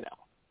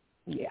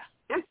 Yeah.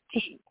 That's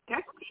deep.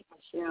 That's deep,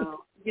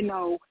 Michelle.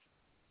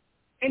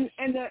 In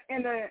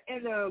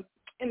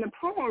the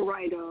promo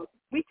write-up,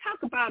 we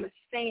talk about a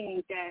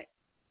saying that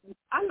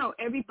I know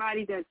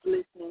everybody that's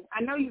listening,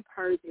 I know you've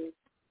heard this,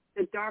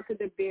 the darker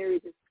the berry,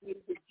 the sweeter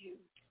the juice.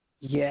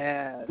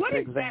 Yes, what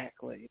does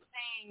exactly.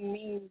 That saying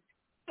mean?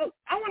 So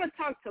I want to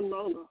talk to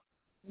Lola.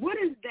 What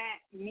does that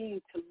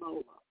mean to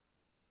Lola?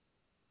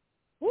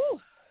 Woo.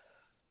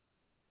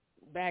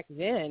 Back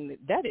then,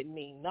 that didn't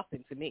mean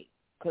nothing to me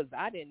because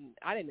I didn't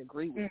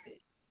agree with it.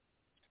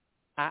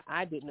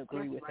 I didn't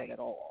agree with it at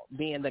all.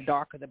 Being the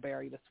darker the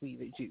berry, the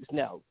sweeter the juice.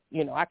 No,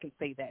 I can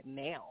say that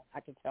now. I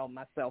can tell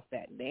myself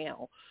that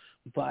now.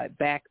 But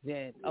back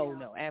then, oh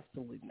no,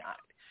 absolutely not.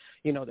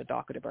 The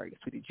darker the berry, the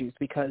sweeter the juice.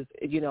 Because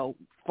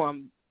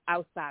from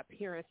outside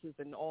appearances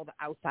and all the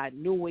outside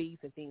noise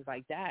and things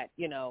like that,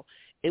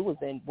 it was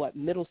in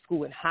middle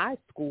school and high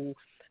school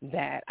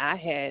that I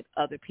had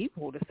other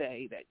people to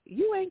say that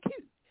you ain't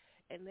cute.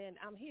 And then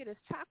I'm here, this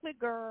chocolate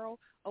girl.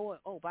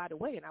 Oh, by the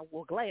way, and I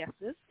wore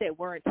glasses that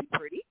weren't too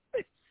pretty.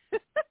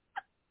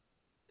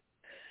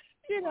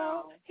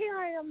 Here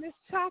I am, this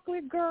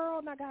chocolate girl,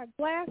 and I got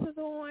glasses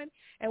on,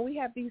 and we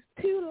have these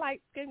two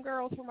light-skinned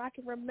girls from I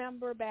can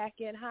remember back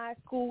in high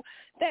school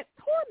that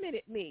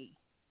tormented me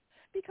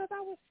because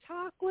I was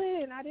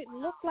chocolate and I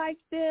didn't look like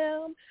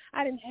them.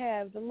 I didn't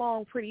have the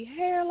long, pretty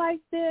hair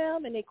like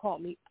them, and they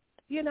called me,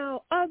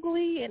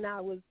 ugly, and I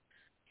was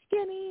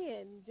skinny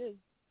and just,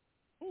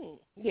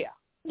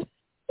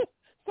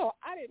 So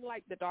I didn't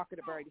like the darker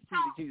the berry, the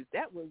sweeter juice.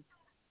 That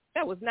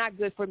was not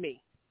good for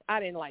me. I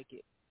didn't like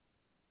it.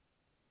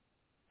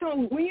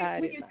 So when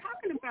you're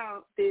talking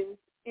about this,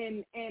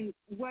 and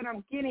what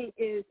I'm getting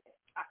is,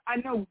 I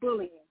know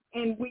bullying.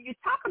 And when you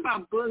talk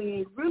about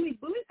bullying, really,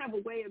 bullies have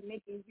a way of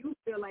making you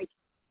feel like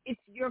it's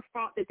your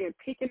fault that they're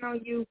picking on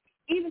you,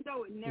 even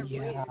though it never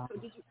is. So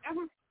did you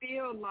ever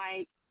feel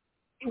like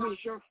it was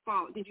your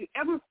fault? Did you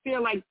ever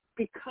feel like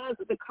because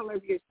of the color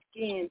of your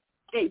skin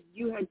that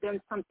you had done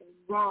something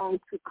wrong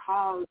to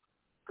cause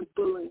the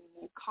bullying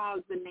and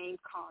cause the name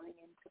calling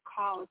and to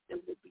cause them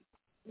to be,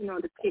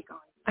 to pick on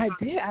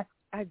you?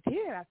 I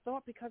did. I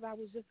thought because I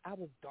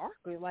was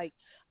darker. Like,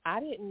 I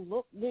didn't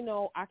look,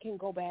 I can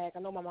go back. I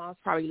know my mom's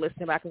probably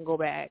listening, but I can go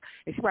back.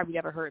 And she probably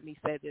never heard me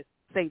say this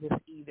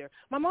either.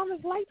 My mom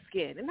is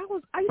light-skinned. And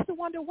I used to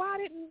wonder why I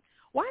didn't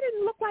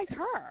look like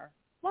her.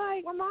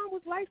 Like, my mom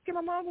was light-skinned.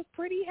 My mom was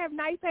pretty, have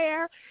nice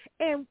hair.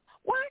 And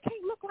why I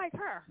can't look like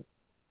her?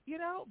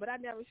 But I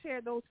never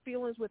shared those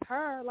feelings with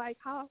her. Like,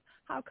 how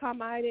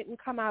come I didn't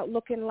come out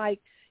looking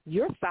like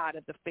your side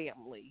of the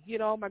family?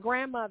 My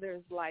grandmother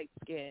is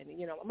light-skinned.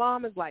 My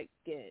mom is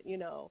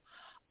light-skinned,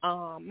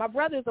 My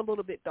brother's a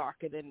little bit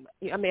darker a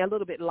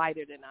little bit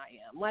lighter than I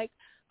am. Like,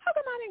 how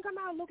come I didn't come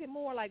out looking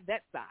more like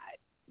that side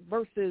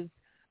versus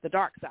the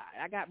dark side?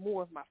 I got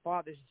more of my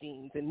father's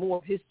genes and more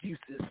of his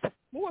juices.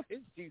 They would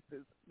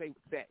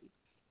say.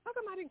 How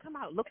come I didn't come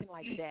out looking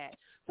like that?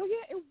 So,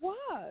 yeah, it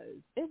was.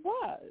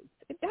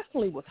 It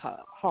definitely was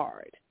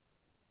hard.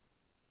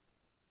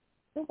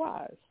 It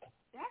was.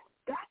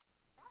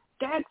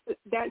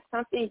 That's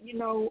something,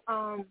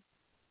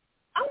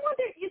 I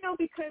wonder,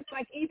 because,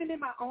 like, even in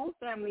my own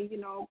family,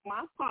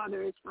 my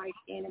father is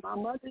light-skinned and my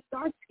mother's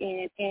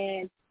dark-skinned.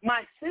 And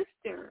my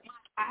sister,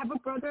 I have a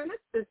brother and a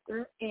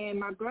sister, and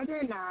my brother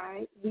and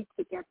I, we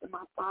took after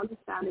my father's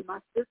side, and my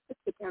sister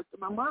took after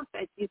my mom's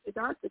side. She's the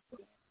darkest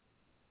skin.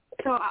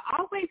 So I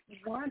always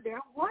wonder,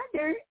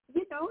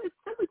 if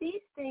some of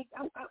these things,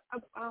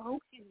 I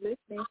hope she's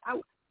listening,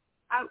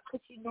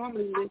 because she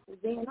normally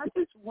listens in. I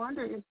just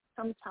wonder if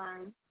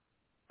sometimes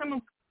some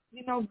of,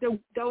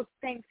 those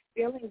same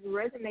feelings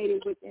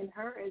resonated within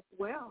her as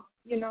well.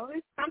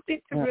 It's something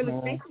to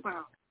really think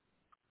about.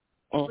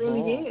 It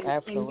really is.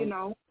 Absolutely.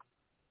 And,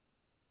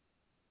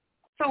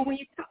 so when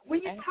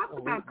you talk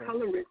about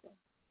colorism,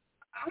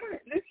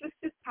 let's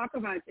just talk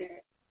about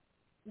that.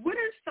 What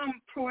are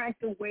some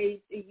proactive ways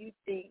that you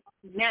think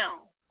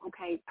now,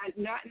 okay,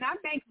 not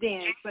back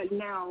then, but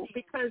now,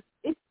 because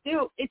it's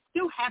still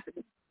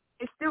happening.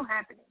 It's still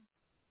happening.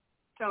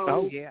 So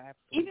absolutely.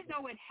 Even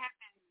though it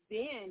happened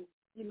then,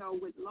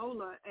 with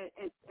Lola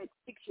at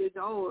 16 years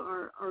old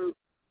or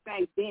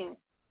back then.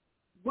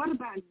 What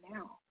about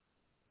now?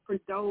 For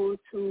those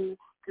who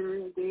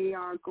they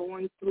are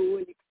going through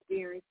and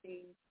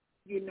experiencing,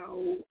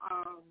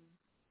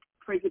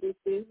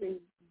 prejudices and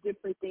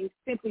different things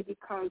simply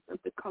because of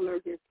the color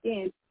of their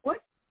skin. What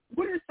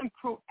are some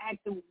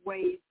proactive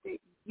ways that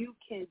you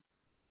can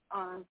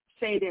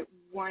say that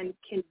one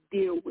can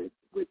deal with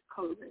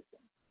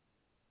colorism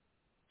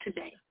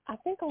today? I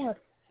think I want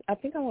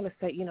to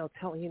say,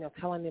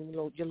 telling them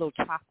your little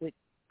chocolate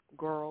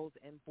girls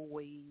and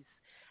boys,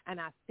 and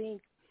I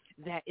think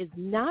that is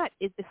not.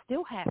 It's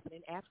still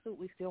happening,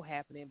 absolutely still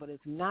happening, but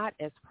it's not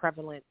as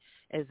prevalent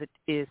as it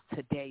is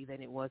today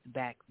than it was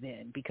back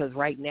then. Because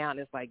right now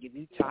it's like if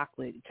you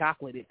chocolate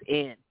is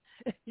in.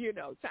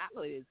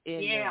 Chocolate is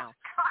in now.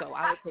 So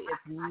I would say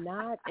it's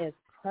not as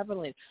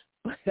prevalent.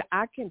 But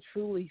I can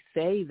truly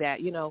say that,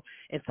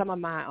 in some of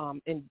my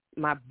in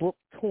my book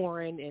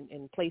touring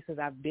and places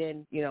I've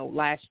been,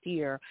 last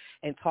year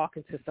and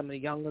talking to some of the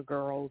younger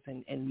girls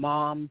and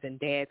moms and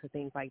dads and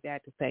things like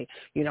that to say,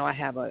 I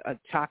have a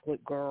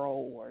chocolate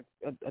girl or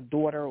a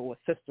daughter or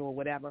a sister or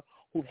whatever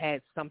who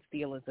had some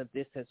feelings of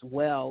this as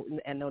well.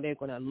 And I know they're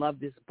going to love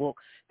this book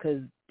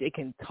because they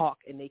can talk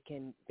and they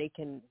can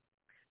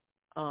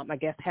I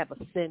guess, have a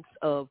sense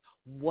of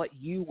what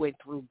you went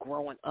through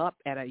growing up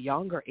at a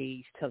younger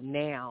age till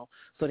now,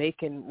 so they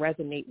can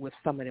resonate with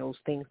some of those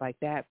things like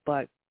that.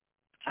 But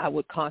I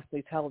would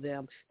constantly tell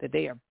them that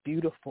they are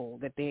beautiful,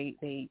 that they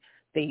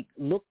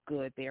look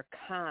good, they're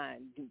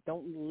kind.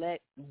 Don't let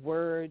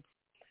words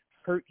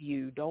hurt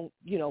you. Don't,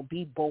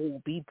 be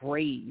bold, be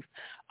brave.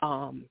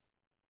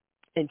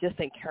 And just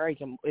encourage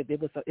them.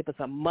 If it's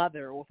a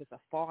mother or if it's a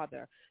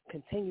father,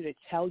 continue to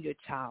tell your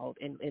child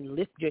and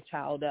lift your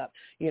child up.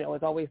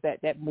 It's always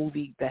that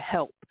movie, The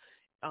Help.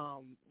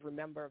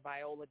 Remember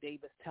Viola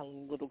Davis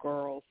telling little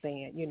girls,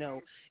 saying,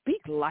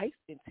 speak life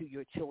into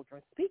your children.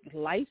 Speak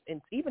life,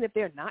 and even if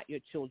they're not your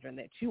children,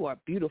 that you are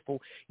beautiful,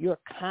 you're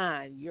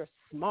kind, you're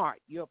smart,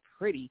 you're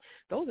pretty.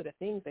 Those are the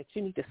things that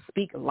you need to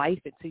speak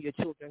life into your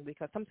children,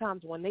 because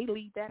sometimes when they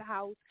leave that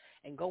house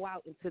and go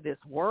out into this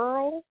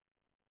world,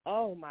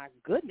 oh, my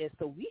goodness.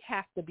 So we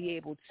have to be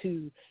able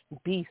to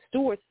be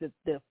stewards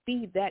to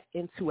feed that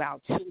into our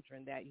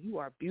children, that you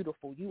are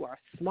beautiful, you are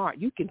smart,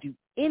 you can do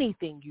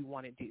anything you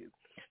want to do.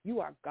 You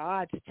are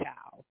God's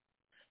child.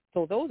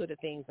 So those are the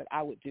things that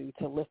I would do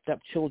to lift up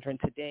children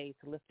today,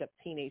 to lift up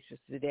teenagers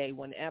today.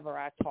 Whenever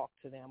I talk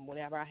to them,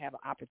 whenever I have an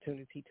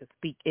opportunity to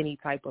speak any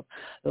type of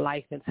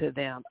life into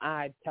them,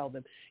 I tell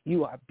them,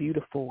 you are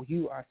beautiful,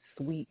 you are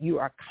sweet, you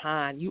are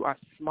kind, you are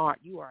smart,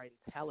 you are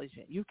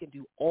intelligent. You can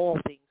do all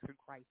things through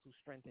Christ who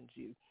strengthens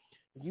you.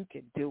 You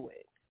can do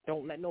it.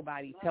 Don't let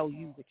nobody tell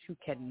you what you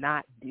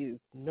cannot do.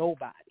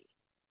 Nobody.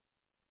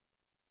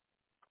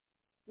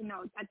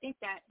 I think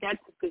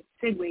that's a good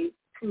segue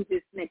to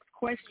this next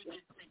question,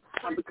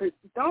 because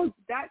those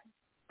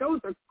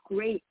are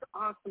great,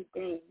 awesome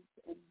things,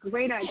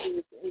 great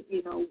ideas,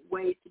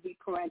 ways to be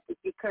proactive.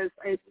 Because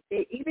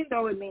even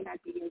though it may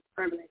not be as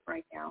prevalent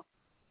right now,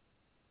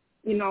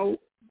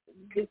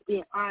 just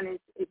being honest,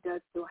 it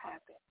does still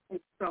happen. And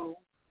so,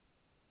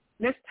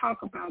 let's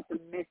talk about the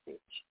messages,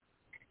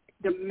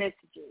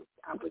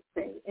 I would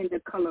say, in The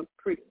Color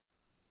Pretty.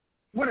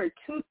 What are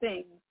two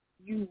things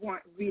you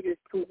want readers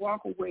to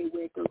walk away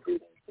with of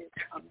reading this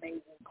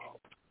amazing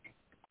book?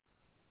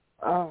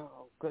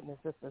 Oh, goodness,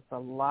 this is a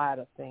lot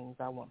of things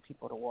I want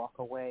people to walk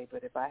away.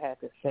 But if I had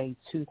to say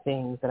two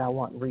things that I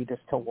want readers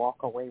to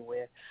walk away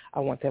with,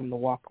 I want them to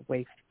walk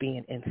away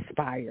being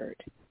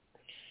inspired,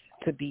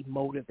 to be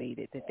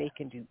motivated, that they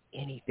can do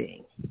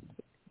anything.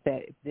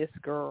 That this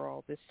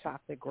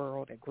chocolate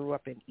girl that grew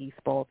up in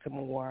East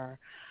Baltimore,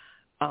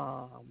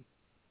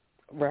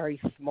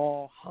 very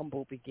small,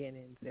 humble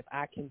beginnings. If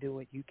I can do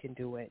it, you can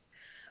do it.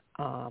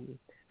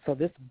 So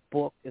this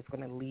book is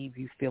going to leave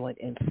you feeling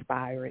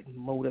inspired and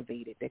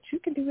motivated that you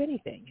can do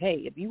anything.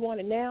 Hey, if you want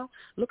it now,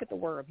 look at the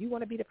word. If you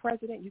want to be the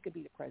president, you can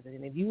be the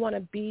president. If you want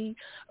to be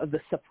the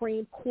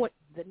Supreme Court,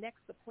 the next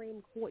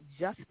Supreme Court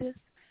justice,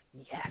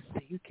 yes,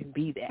 you can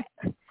be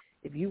that.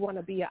 If you want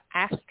to be an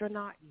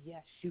astronaut,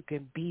 yes, you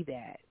can be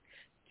that.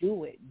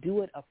 Do it.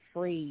 Do it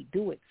afraid.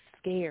 Do it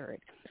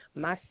scared.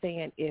 My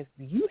saying is,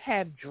 you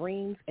have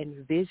dreams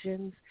and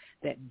visions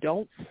that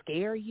don't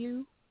scare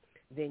you,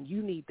 then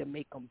you need to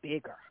make them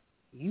bigger.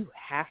 You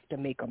have to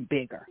make them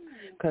bigger.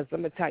 Because I'm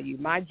going to tell you,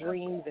 my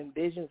dreams and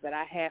visions that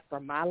I have for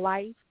my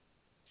life,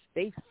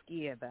 they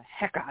scare the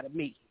heck out of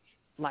me.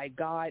 Like,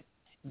 God,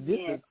 this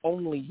is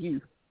only you.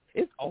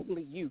 It's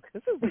only you.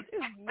 There's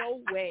no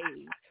way.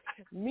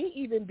 Me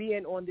even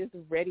being on this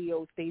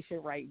radio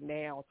station right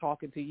now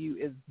talking to you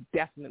is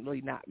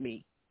definitely not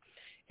me.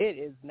 It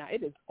is not.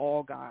 It is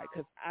all God.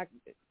 Because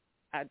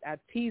I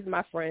tease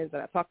my friends,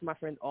 and I talk to my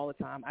friends all the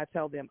time. I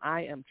tell them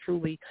I am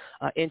truly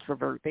an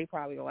introvert. They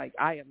probably are like,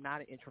 I am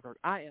not an introvert.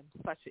 I am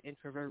such an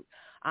introvert.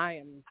 I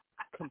am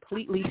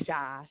completely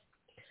shy.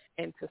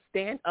 And to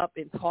stand up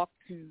and talk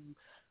to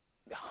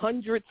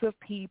hundreds of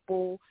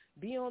people,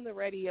 be on the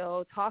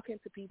radio, talking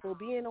to people,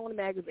 being on the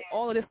magazine,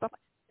 all of this stuff,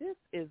 this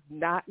is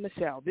not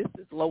Michelle. This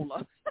is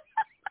Lola.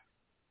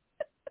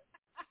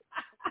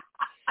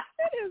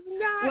 is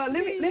not. Well,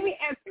 let me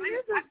ask. This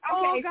is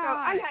okay, so God.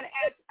 I gotta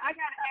ask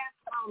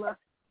Lola.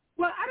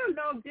 Well, I don't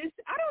know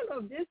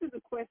if this is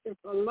a question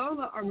for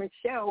Lola or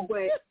Michelle,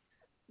 but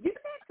you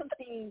said some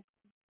things.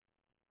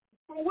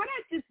 From what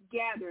I just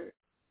gathered,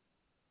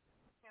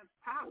 have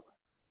power.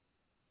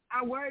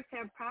 Our words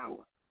have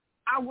power.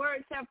 Our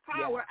words have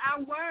power. Yes.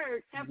 Our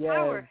words have Yes.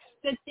 power.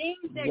 The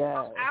things that Yes.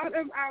 come out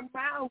of our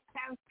mouths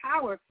have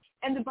power.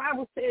 And the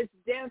Bible says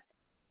death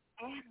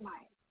and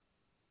life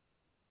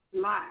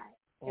lie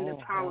in the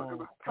power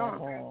of our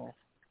tongue.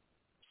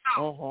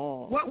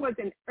 So, what was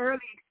an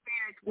early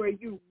experience where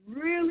you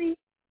really,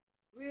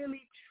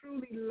 really,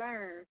 truly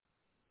learned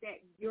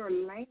that your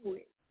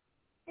language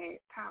had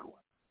power?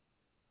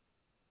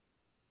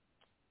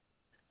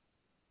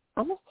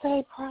 I'm going to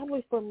say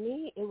probably for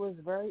me, it was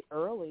very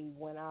early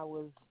when I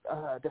was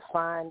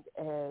defined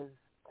as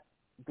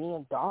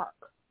being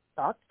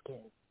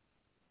dark-skinned.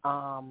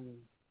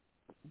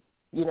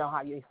 You know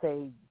how you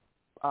say,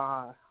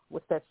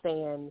 what's that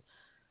saying,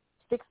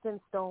 sticks and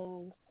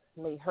stones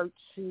may hurt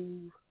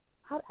you.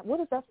 What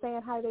is that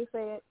saying? How do they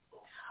say it?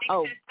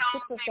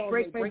 Sticks and stones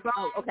may break you.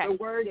 Oh, okay. The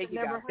words there you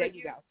never go. There hurt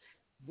you go.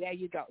 There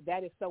you go.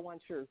 That is so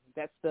untrue.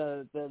 That's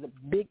the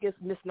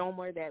biggest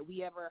misnomer that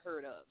we ever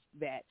heard of,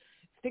 that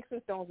sticks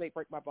and stones may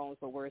break my bones,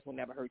 but words will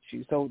never hurt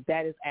you. So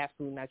that is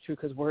absolutely not true,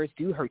 because words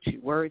do hurt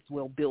you. Words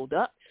will build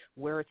up.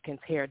 Words can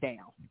tear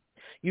down.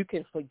 You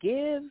can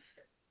forgive,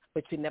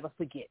 but you never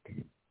forget.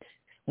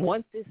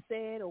 Once it's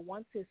said or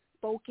once it's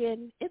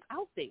spoken, it's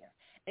out there.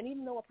 And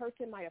even though a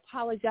person might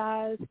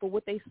apologize for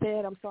what they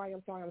said, I'm sorry,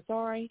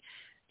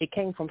 it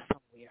came from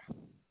somewhere.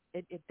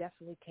 It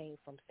definitely came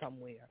from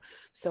somewhere.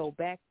 So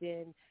back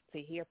then,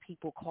 to hear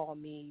people call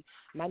me,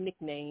 my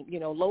nickname,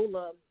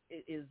 Lola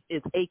is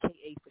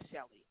AKA for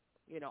Shelly.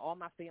 All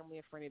my family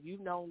and friends, if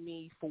you've known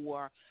me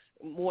for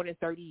more than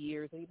 30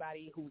 years,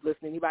 anybody who's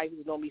listening, anybody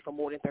who's known me for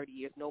more than 30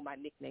 years, know my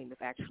nickname is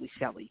actually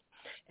Shelly,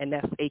 and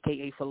that's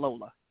AKA for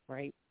Lola,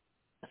 right?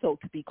 So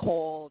to be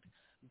called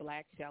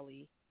Black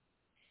Shelly,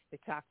 the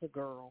chocolate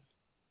girl,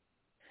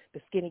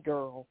 the skinny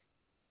girl,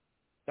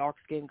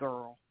 dark-skinned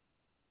girl,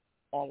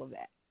 all of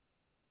that,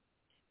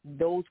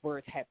 those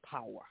words had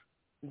power.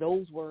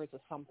 Those words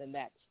are something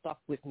that stuck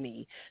with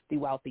me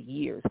throughout the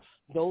years.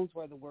 Those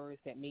were the words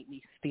that made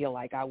me feel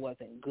like I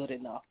wasn't good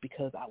enough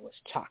because I was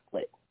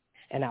chocolate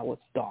and I was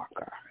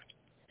darker.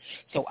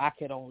 So I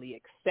could only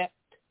accept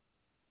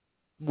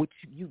what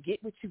you get.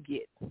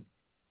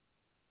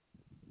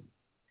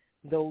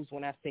 Those,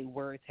 when I say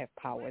words have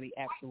power, they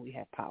absolutely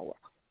have power.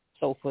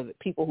 So for the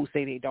people who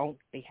say they don't,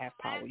 they have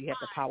power. You have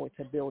the power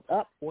to build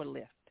up or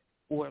lift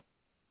or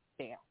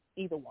down,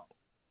 either one.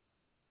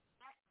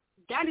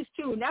 That is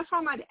true. That's why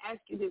I'm about to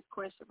ask you this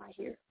question right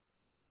here.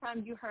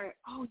 Time you heard,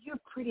 "Oh, you're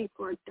pretty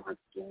for a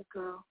dark-skinned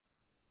girl."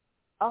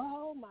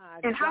 Oh my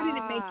God! And how did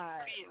it make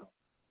you feel?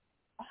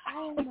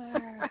 Oh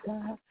my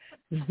God!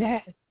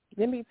 That,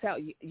 let me tell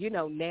you.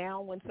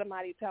 Now when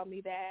somebody tell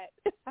me that,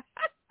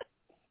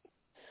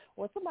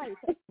 when somebody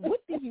says, "What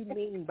do you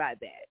mean by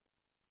that?"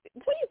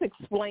 Please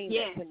explain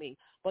that to me.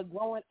 But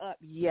growing up,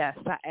 yes,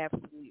 I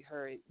absolutely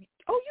heard,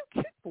 "Oh, you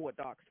cute for a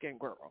dark-skinned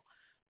girl."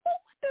 Well,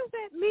 what does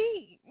that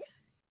mean?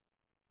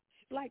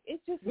 Like,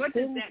 it just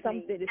sends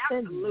something. It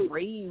sends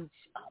rage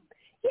up.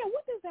 Yeah,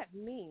 what does that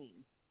mean?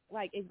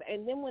 Like,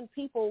 and then when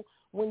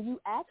you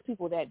ask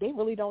people that, they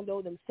really don't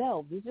know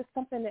themselves. It's just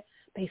something that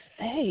they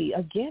say.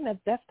 Again,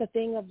 that's the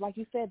thing of, like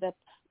you said, the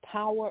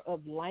power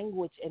of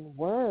language and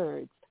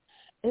words.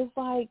 It's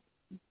like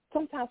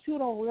sometimes people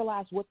don't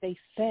realize what they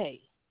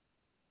say.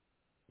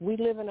 We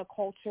live in a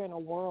culture and a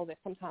world that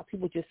sometimes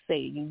people just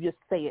say it. You just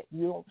say it.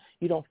 You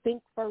don't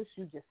think first.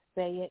 You just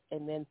say it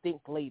and then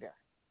think later.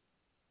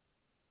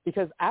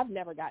 Because I've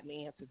never gotten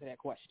the answer to that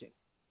question.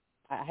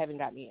 I haven't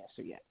gotten the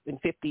answer yet. In my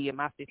 50 years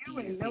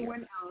no here,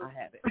 one else. I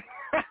haven't.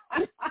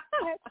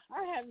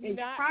 I have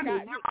not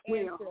gotten the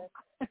answer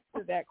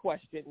to that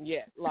question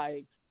yet.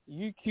 Like,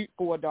 you cute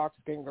for a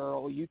dark-skinned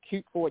girl, or you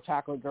cute for a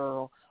chocolate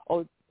girl,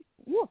 or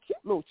you're a cute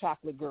little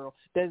chocolate girl.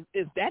 Is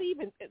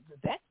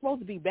that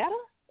supposed to be better?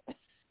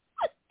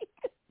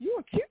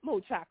 You're a cute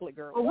little chocolate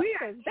girl. Well, what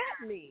does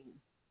that mean?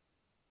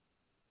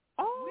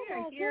 Oh, we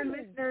are here,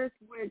 listeners,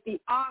 with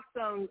the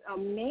awesome,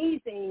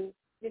 amazing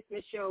Miss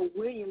Michelle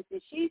Williams,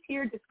 and she's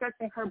here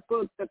discussing her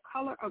book, The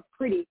Color of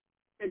Pretty.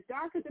 The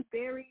darker the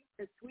berry,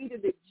 the sweeter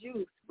the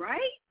juice, right?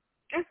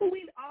 That's what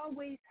we've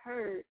always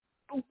heard.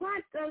 But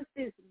what does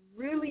this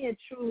really and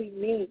truly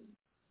mean?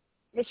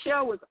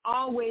 Michelle was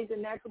always a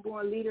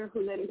natural-born leader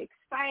who led an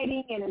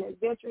exciting and an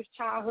adventurous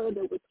childhood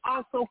that was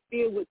also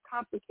filled with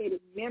complicated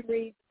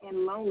memories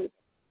and loneliness.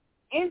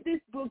 In this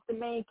book, the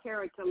main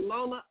character,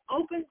 Lola,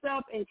 opens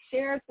up and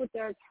shares with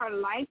us her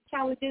life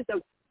challenges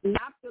of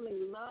not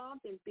feeling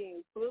loved and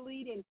being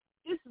bullied and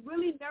just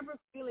really never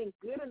feeling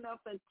good enough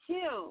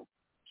until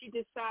she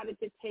decided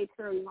to take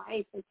her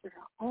life into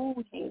her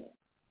own hands.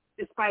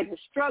 Despite her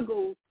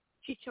struggles,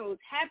 she chose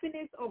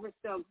happiness over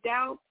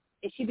self-doubt,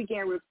 and she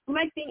began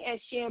reflecting as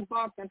she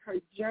embarked on her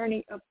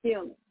journey of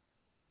healing.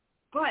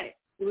 But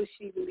will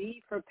she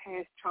leave her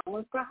past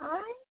traumas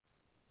behind?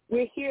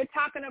 We're here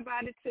talking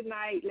about it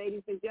tonight,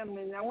 ladies and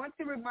gentlemen. And I want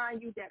to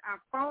remind you that our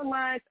phone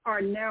lines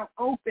are now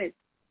open.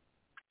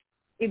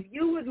 If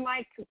you would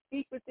like to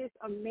speak with this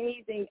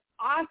amazing,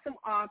 awesome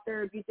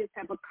author, if you just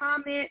have a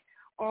comment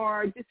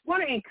or just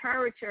want to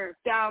encourage her,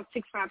 dial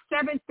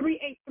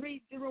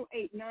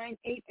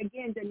 657-383-0898.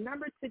 Again, the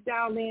number to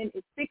dial in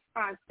is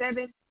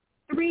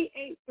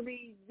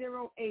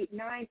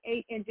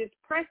 657-383-0898, and just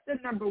press the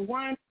number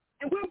 1,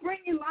 and we'll bring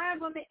you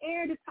live on the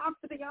air to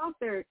talk to the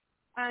author.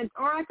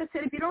 Or like I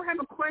said, if you don't have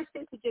a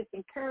question, to just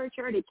encourage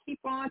her to keep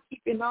on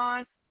keeping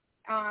on,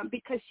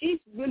 because she's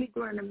really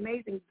doing an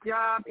amazing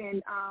job.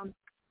 And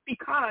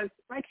because,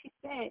 like she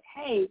said,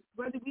 hey,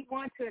 whether we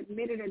want to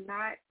admit it or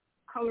not,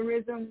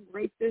 colorism,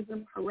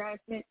 racism,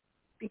 harassment,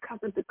 because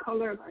of the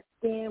color of our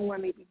skin,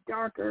 one may be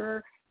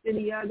darker than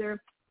the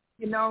other,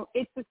 you know,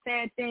 it's a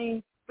sad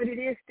thing, but it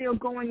is still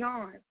going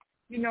on,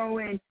 you know,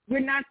 and we're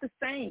not the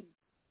same.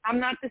 I'm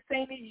not the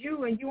same as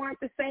you, and you aren't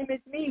the same as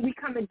me. We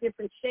come in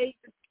different shades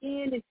of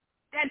skin, and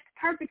that's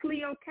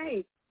perfectly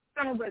okay.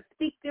 Some of us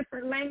speak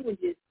different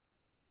languages.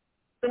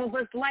 Some of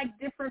us like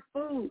different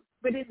foods,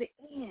 but in the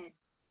end,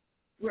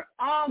 we're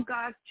all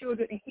God's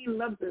children, and he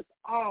loves us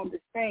all the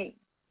same.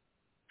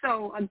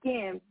 So,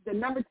 again, the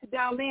number to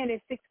dial in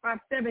is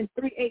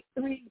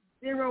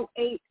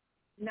 657-383-0898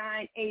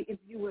 if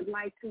you would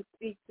like to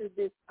speak to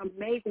this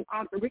amazing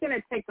author. We're going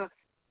to take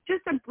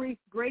just a brief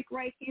break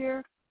right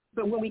here,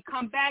 but when we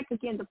come back,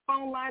 again, the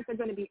phone lines are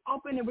going to be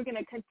open, and we're going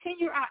to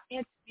continue our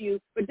interview.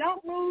 But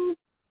don't move.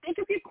 Think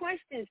of your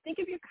questions. Think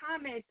of your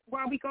comments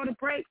while we go to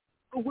break,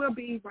 but we'll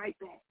be right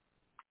back.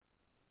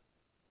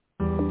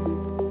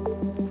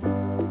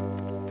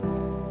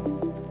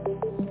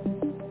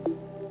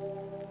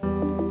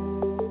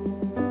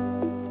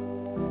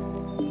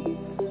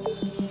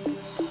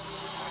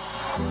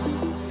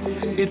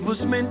 It was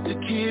meant to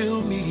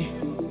kill me,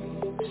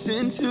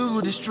 sent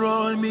to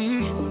destroy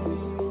me,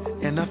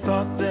 and I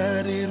thought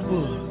that it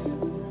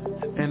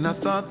would, and I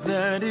thought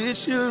that it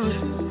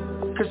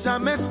should, 'cause I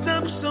messed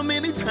up so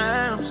many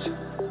times.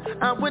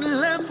 I went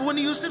left when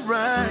you said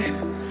right.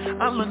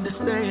 I'll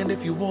understand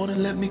if you wanna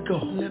let me go,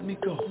 let me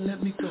go,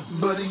 let me go.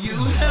 But you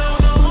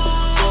held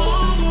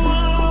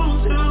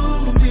on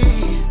to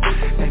me,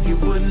 and you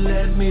wouldn't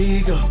let me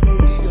go,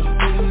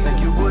 and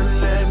you wouldn't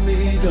let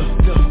me go.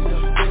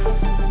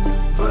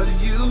 But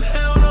you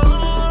held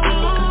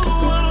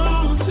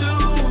on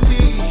to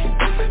me,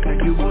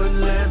 and you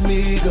wouldn't let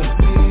me go,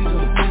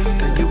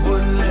 and you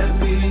wouldn't let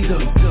me go.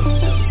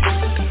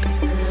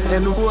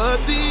 And what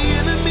the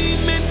enemy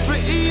meant for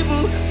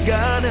evil,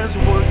 God has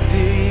worked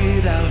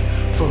it out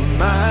for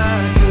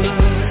my good.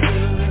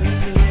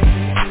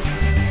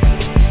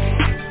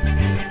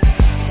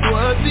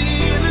 What the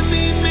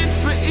enemy meant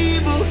for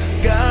evil,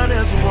 God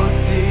has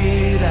worked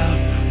it out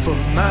for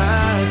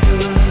my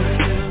good.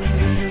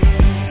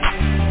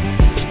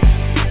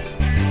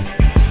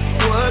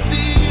 What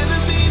the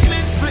enemy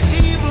meant for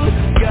evil,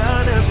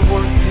 God has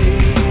worked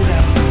it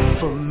out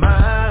for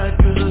my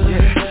good.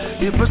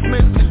 Yeah. It was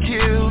meant to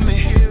kill me,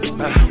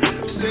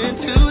 sent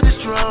to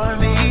destroy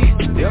me,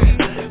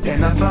 yeah.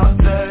 And I thought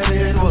that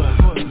it was,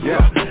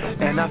 yeah.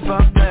 And I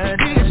thought that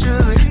it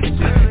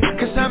should,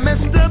 'cause I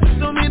messed up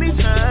so many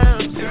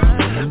times.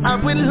 I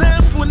went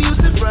left when you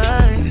said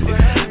right.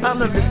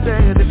 I'll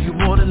understand if you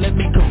wanna let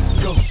me go,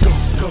 go, go,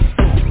 go, go.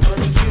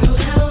 You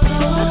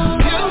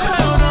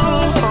held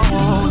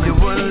on. You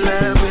wouldn't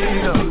let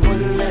me go.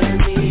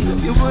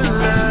 You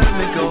wouldn't let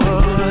me go.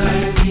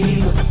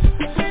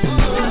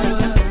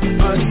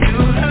 But you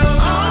held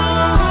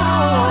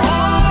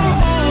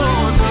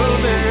on to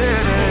me.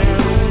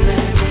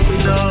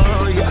 No,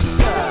 yes,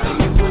 sir.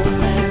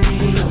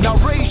 Now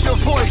raise your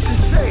voice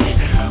and say,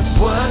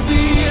 what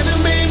the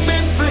enemy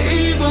meant for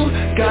evil,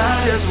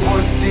 God has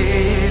worked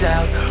it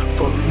out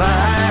for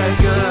my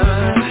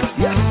good.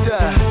 Yes,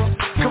 sir.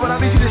 Come on, I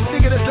need you to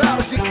sing it as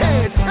loud as you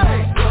can.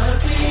 Say,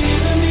 what the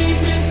enemy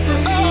meant for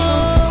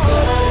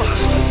evil,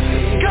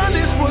 God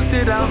has worked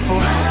it out for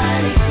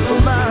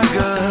my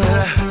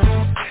good.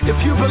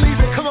 If you believe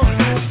it, come on,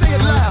 say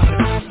it loud.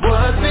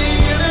 What the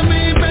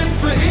enemy meant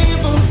for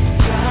evil,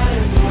 God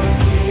has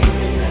worked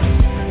it out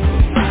for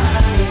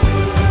my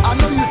good. I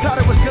know you thought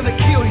it was going to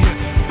kill you,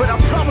 but I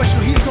promise you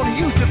he's going to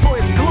use it for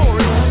his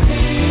glory. What the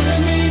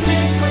enemy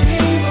meant for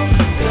evil,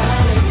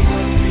 God has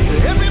worked it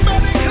out.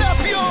 Everybody clap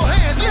your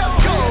hands,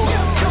 let's go.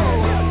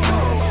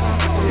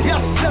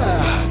 Yes, sir.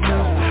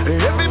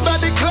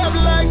 Everybody clap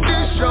like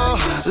this, y'all,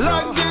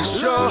 like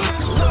this, y'all.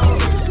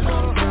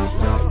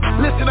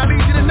 Listen, I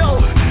need you to know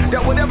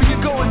that whatever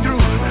you're going through,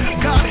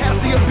 God has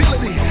the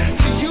ability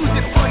to use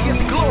it for his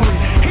glory.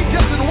 He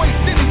doesn't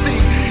waste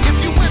anything.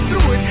 If you went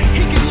through it,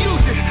 he can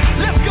use it.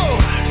 Let's go.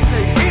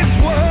 Say, it's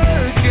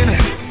working.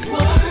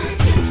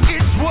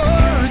 It's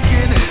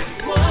working.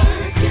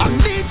 I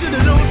need you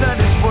to know that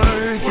it's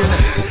working.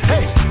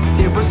 Hey,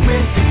 it was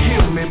meant to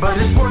kill me, but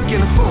it's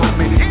working for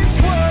me. It's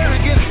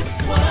working.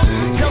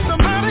 Tell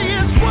somebody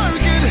it's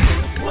working.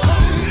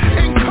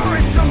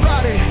 Encourage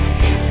somebody.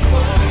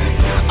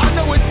 I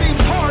know it seems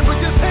hard, but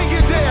just hang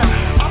in there.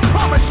 I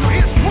promise you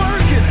it's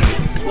working.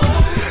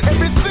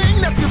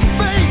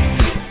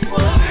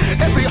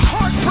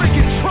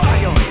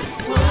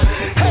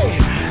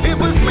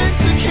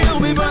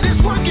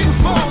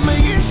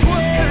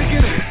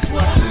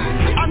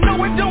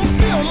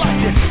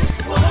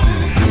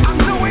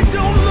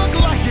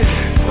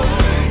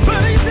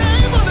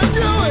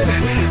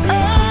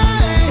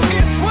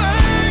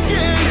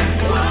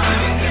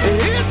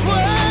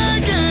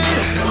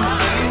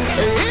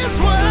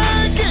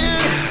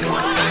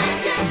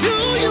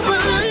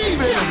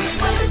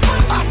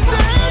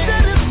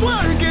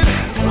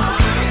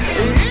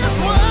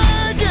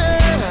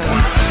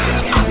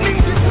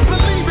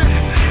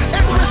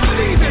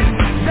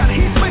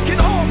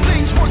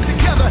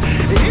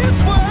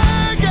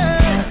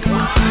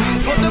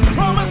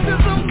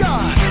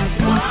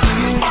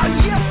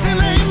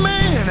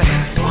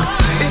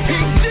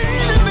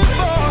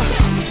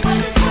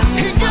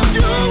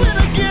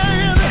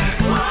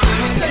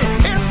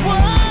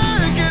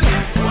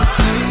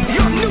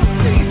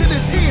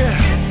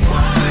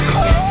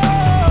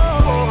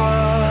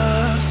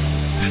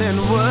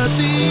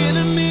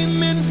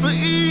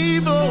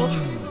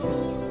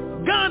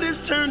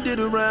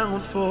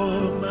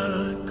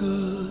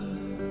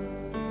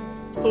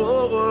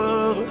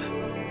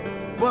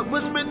 what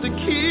was meant to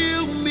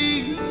kill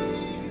me,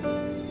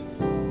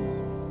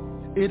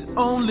 it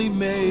only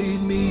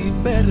made me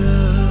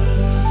better.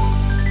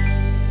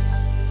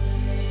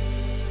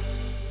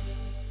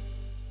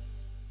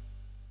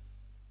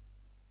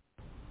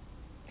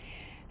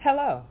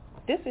 Hello,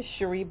 this is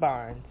Cherie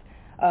Barnes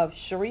of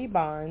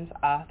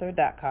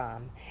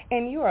CherieBarnesAuthor.com,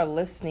 and you are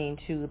listening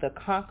to the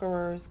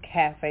Conquerors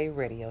Cafe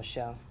Radio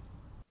Show.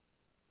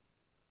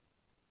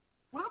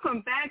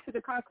 Welcome back to the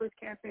Conquerors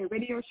Cafe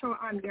Radio Show.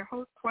 I'm your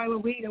host,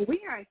 Twyla Reed, and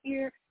we are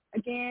here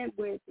again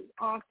with the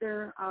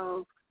author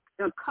of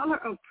The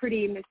Color of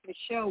Pretty, Miss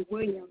Michelle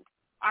Williams.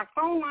 Our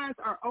phone lines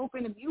are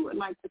open if you would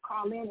like to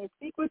call in and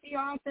speak with the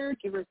author,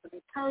 give her some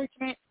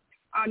encouragement.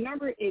 Our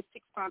number is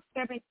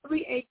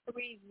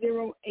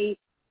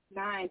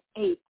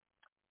 657-383-0898.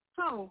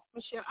 So,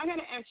 Michelle, I got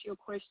to ask you a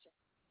question.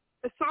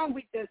 The song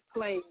we just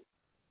played,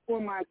 For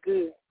My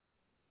Good,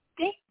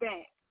 think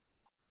back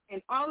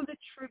and all of the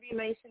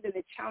tribulations and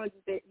the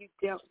challenges that you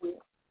dealt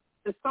with.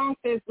 The song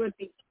says what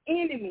the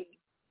enemy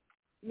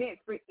meant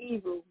for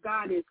evil,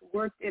 God has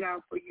worked it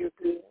out for your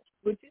good.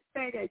 Would you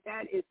say that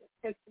that is a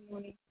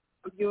testimony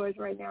of yours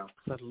right now?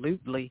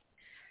 Absolutely.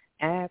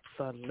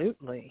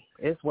 Absolutely.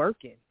 It's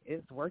working.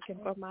 It's working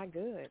for my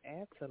good.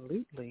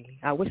 Absolutely.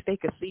 I wish they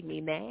could see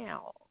me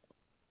now.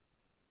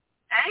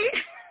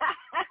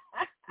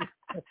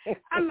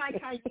 I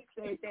like how you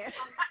said that.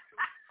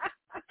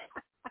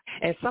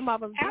 And some of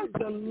them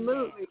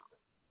absolutely.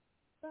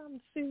 Some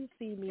do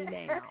see me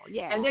now.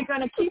 Yeah. And they're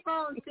going to keep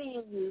on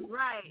seeing you,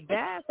 right?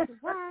 That's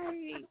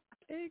right.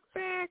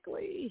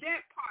 Exactly.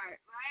 That part,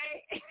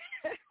 right?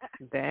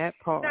 That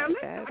part. Now,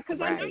 that's because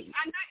right. I know you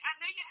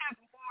have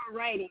more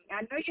writing.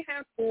 I know you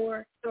have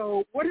more.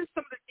 So what are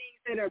some of the things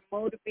that are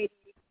motivating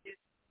you to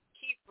just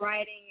keep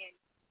writing and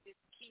just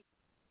keep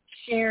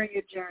sharing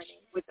your journey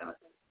with others?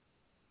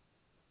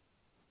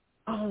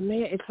 Oh,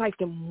 man, it's like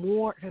the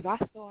more, because I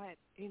thought,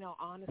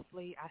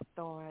 honestly, I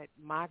thought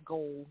my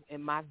goal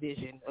and my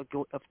vision of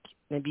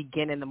the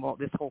beginning of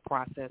this whole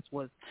process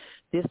was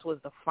this was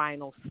the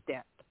final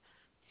step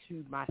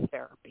to my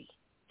therapy,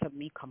 to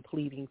me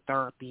completing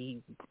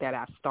therapy that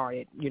I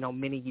started,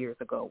 many years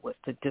ago, was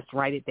to just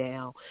write it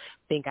down,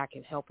 think I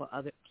can help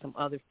some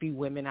other few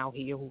women out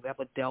here who've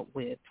ever dealt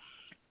with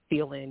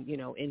feeling,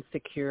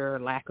 insecure,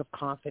 lack of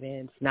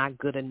confidence, not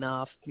good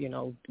enough,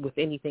 with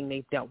anything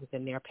they've dealt with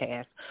in their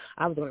past.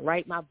 I was going to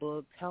write my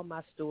book, tell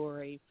my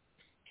story,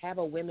 have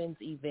a women's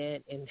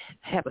event, and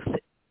have a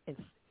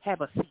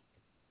seat.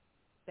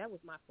 That was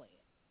my plan,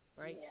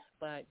 right? Yeah.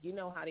 But you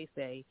know how they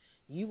say,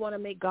 you want to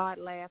make God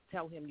laugh,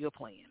 tell him your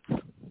plans.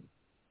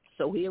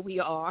 So here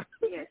we are,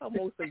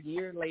 almost a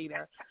year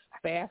later,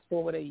 fast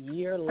forward a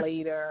year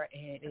later,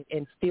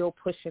 and still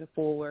pushing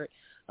forward.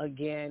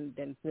 Again,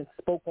 then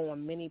spoke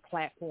on many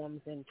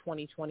platforms in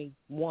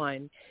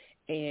 2021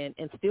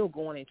 and still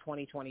going in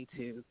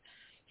 2022.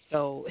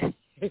 So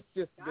it's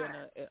just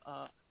been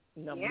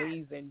an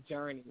amazing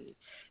journey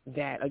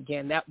that,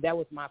 again, that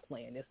was my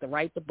plan, is to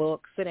write the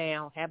book, sit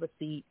down, have a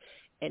seat,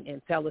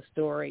 and tell a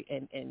story,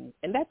 and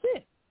that's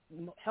it.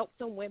 Help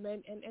some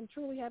women and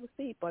truly have a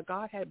seat. But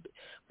God had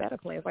better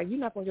plans. Like, you're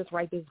not going to just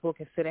write this book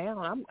and sit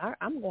down.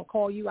 I'm going to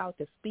call you out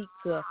to speak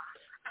to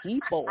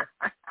people.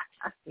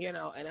 And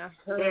I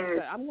heard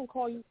that I'm going to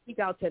call you speak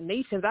out to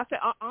nations. I said,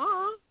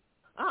 No,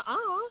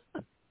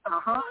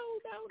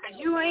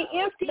 you ain't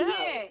empty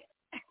yet.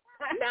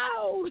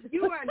 No.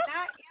 You are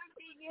not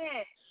empty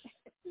yet.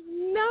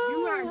 No.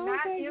 You are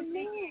not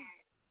empty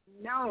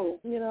yet. No.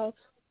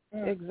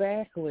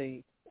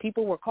 Exactly.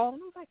 People were calling.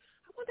 I was like,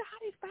 I wonder how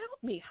they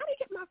found me. How they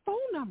get my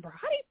phone number?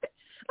 How they,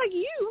 like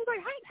you? I was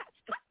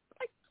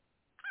like,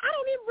 I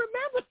don't even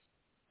remember.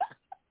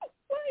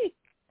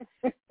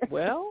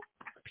 Well,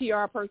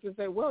 PR person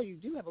said, well, you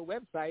do have a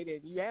website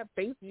and you have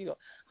Facebook.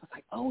 I was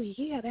like, oh,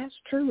 yeah, that's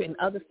true. And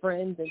other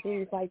friends and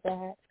things like that.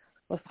 I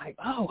was like,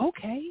 oh,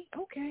 okay.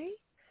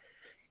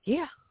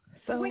 Yeah.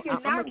 So when you're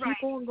I'm going to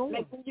keep on going.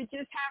 Like when you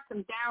just have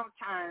some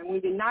downtime,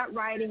 when you're not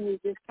writing, you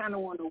just kind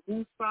of want to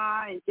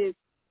woosah and just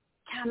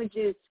kind of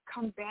just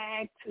come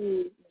back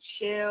to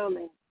Michelle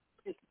and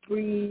just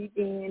breathe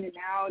in and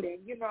out and,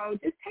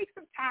 just take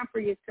some time for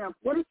yourself.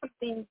 What are some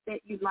things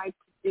that you like to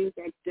do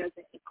that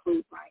doesn't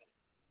include writing?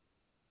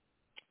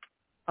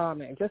 Oh,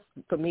 man, just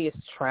for me, it's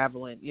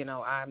traveling.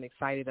 I'm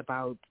excited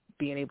about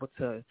being able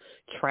to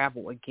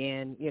travel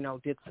again.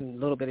 Did some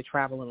little bit of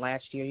traveling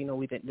last year.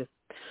 We didn't, this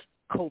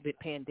COVID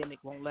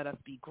pandemic won't let us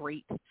be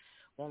great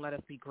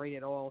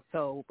at all.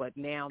 So, but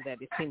now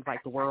that it seems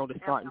like the world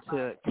is starting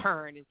to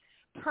turn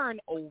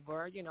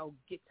over,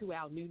 get to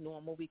our new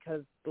normal,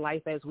 because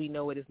life as we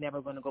know it is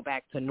never going to go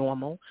back to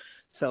normal.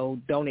 So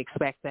don't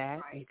expect that.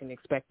 Right. You can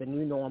expect the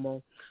new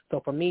normal. So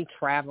for me,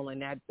 traveling,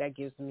 that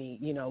gives me,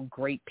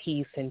 great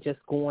peace, and just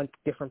going to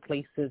different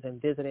places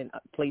and visiting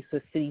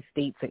places, cities,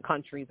 states, and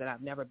countries that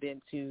I've never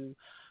been to.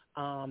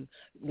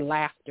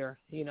 Laughter,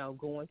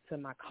 going to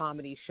my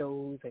comedy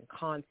shows and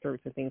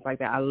concerts and things like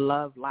that. I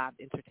love live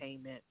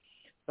entertainment.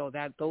 So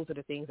those are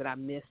the things that I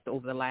missed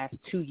over the last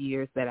 2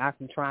 years that I've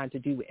been trying to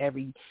do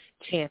every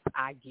chance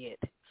I get.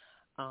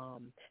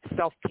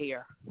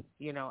 self-care.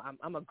 You know,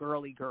 I'm a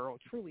girly girl,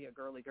 truly a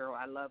girly girl.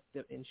 I love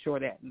to ensure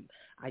that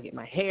I get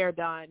my hair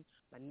done,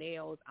 my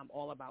nails. I'm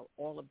all about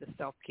all of the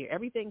self-care.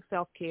 Everything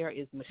self-care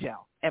is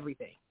Michelle.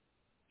 Everything.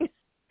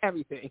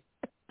 Everything.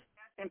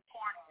 That's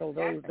important. So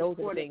those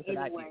are the things that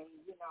I do.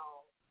 You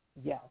know.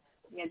 Yes.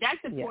 Yeah, that's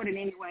important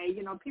anyway.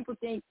 You know, people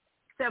think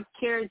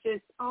self-care is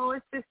just,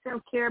 it's just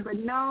self-care, but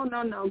no.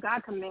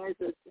 God commands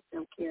us to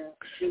self-care.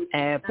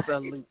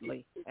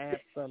 Absolutely.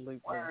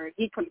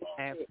 He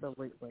commands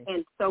Absolutely. it.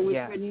 And so if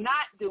you're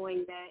not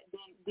doing that,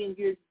 then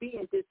you're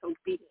being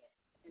disobedient.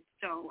 And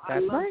so I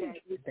love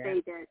that you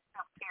say that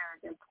self-care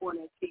is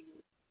important to you.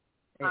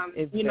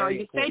 You know,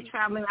 you say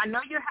traveling. I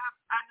know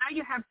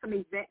you have some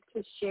events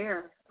to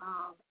share.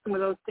 Some of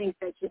those things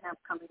that you have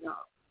coming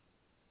up.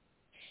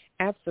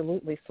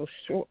 Absolutely. So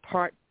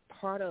part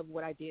of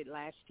what I did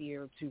last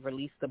year to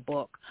release the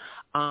book,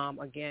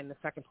 again, the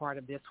second part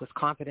of this was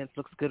Confidence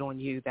Looks Good on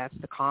You. That's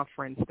the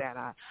conference that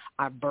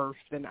I birthed.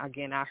 And,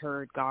 again, I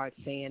heard God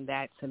saying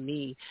that to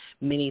me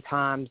many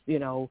times, you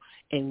know,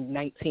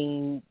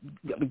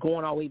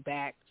 going all the way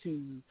back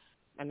to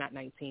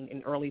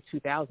in early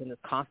 2000 is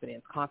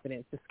confidence,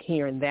 just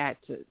hearing that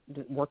to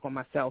work on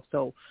myself.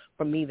 So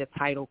for me, the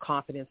title,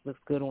 Confidence Looks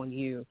Good on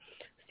You.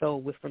 So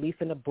with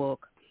releasing the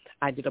book,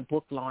 I did a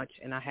book launch,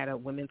 and I had a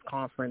women's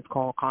conference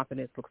called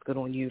Confidence Looks Good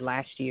on You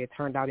last year. It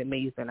turned out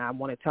amazing. I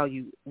want to tell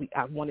you,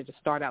 I wanted to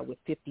start out with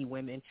 50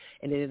 women,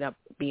 and it ended up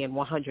being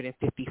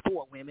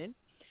 154 women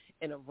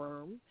in a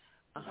room.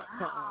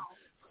 Wow.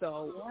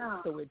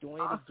 So we're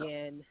doing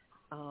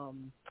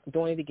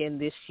it again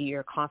this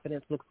year.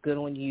 Confidence Looks Good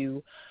on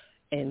You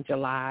in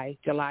July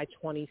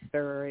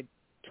 23rd,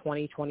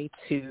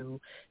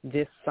 2022,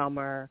 this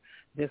summer.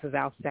 This is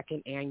our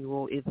second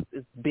annual. It's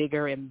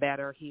bigger and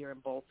better here in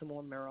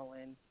Baltimore,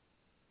 Maryland.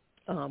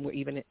 We're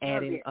even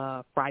adding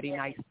a Friday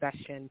night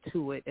session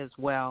to it as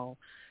well.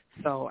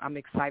 So I'm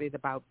excited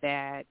about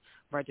that.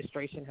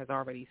 Registration has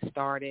already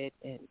started,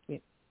 and you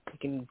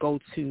can go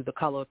to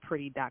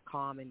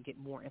thecolorofpretty.com and get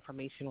more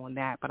information on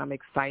that. But I'm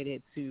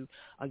excited to,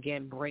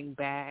 again, bring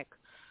back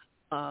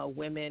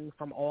women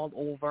from all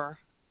over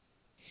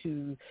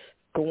to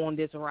go on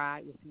this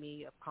ride with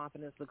me of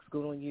Confidence Looks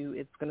Good on You.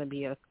 It's going to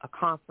be a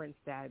conference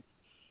that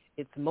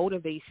it's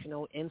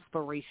motivational,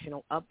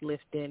 inspirational,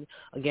 uplifting.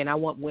 Again, I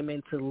want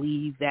women to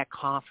leave that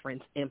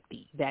conference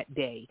empty that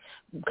day.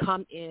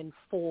 Come in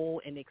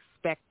full and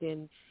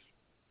expecting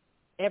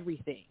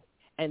everything,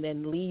 and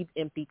then leave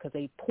empty because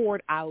they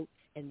poured out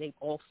and they've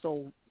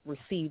also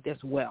received as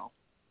well.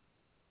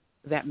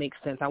 That makes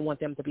sense. I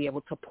want them to be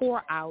able to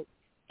pour out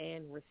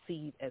and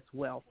receive as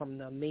well from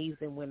the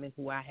amazing women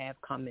who I have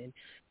coming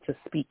to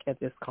speak at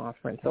this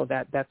conference. So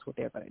that's what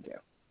they're going to do.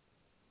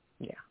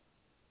 Yeah.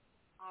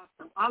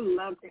 Awesome. I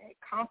love that.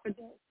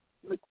 Confidence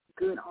looks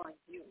good on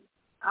you.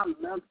 I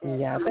love that.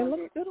 Yeah, it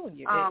looks good on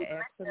you.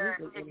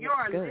 Absolutely. If you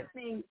are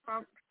listening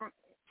from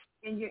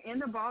and you're in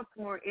the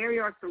Baltimore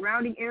area or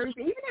surrounding areas,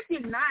 even if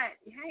you're not,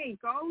 hey,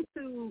 go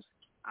to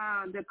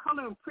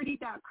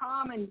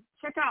thecolorofpretty.com and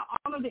check out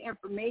all of the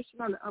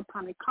information on the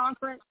upcoming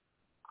conference.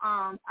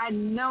 I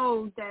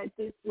know that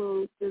this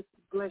will just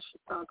bless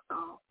your socks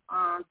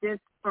off.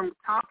 Just from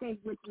talking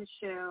with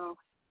Michelle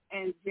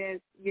and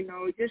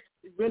just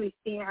really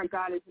seeing how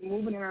God is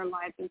moving in her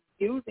life and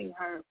using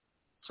her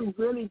to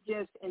really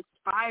just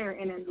inspire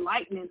and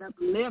enlighten and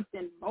uplift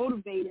and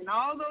motivate and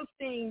all those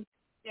things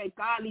that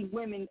godly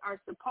women are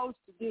supposed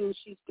to do.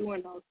 She's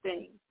doing those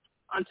things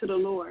unto the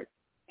Lord.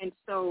 And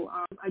so,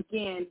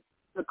 again,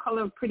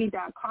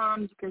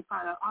 thecolorofpretty.com, you can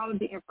find out all of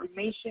the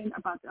information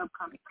about the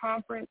upcoming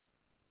conference.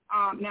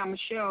 Now,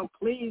 Michelle,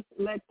 please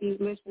let these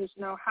listeners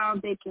know how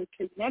they can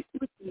connect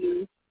with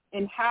you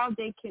and how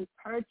they can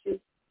purchase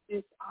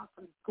this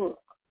awesome book.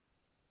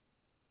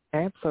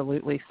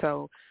 Absolutely.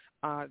 So,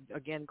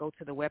 again, go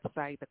to the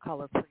website,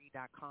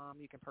 thecolorofpretty.com.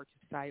 You can purchase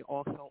the site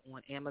also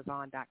on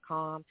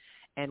Amazon.com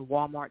and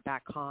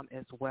Walmart.com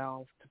as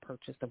well to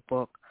purchase the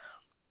book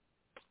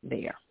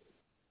there.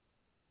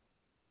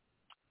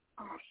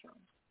 Awesome.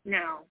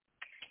 Now,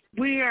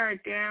 we are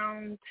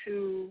down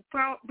to,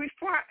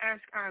 before I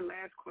ask our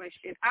last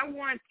question, I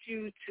want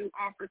you to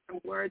offer some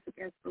words of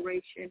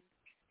inspiration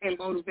and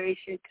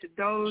motivation to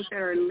those that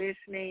are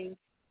listening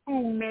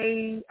who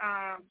may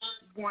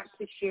want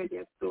to share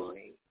their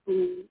story,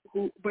 who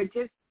but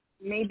just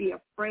may be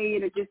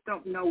afraid or just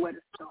don't know where to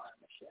start,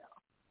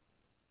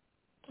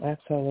 Michelle.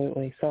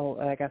 Absolutely. So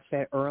like I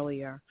said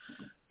earlier,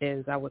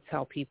 is I would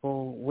tell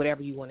people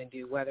whatever you want to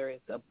do, whether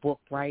it's a book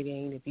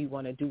writing, if you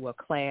want to do a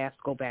class,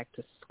 go back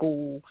to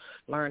school,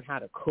 learn how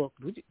to cook,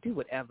 do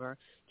whatever.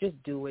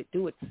 Just do it.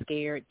 Do it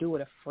scared. Do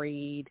it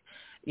afraid.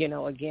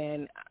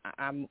 Again,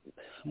 I'm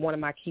one of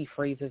my key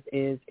phrases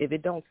is if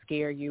it don't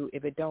scare you,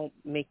 if it don't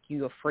make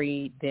you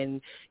afraid,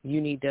 then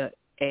you need to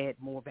add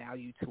more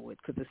value to it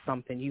because it's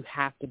something you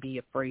have to be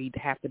afraid,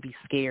 have to be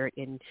scared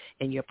in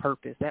your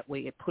purpose. That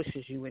way it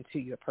pushes you into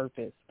your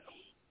purpose.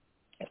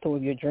 So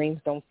if your dreams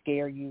don't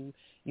scare you,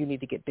 you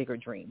need to get bigger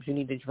dreams. You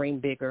need to dream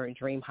bigger and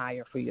dream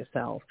higher for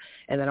yourself.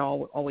 And then I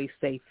always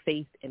say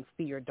faith and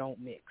fear don't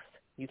mix.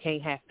 You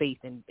can't have faith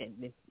and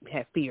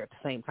have fear at the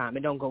same time.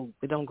 It don't go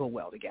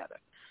well together.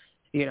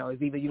 You know,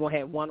 it's either you're going to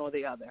have one or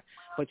the other.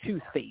 But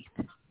choose faith.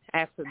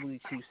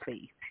 Absolutely choose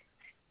faith.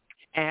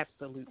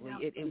 Absolutely.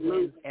 It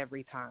wins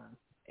every time.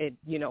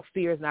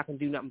 Fear is not going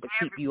to do nothing but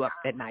keep you up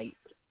at night.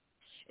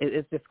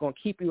 It's just going to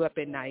keep you up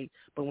at night.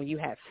 But when you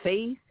have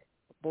faith,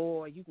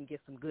 boy, you can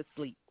get some good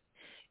sleep.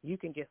 You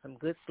can get some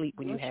good sleep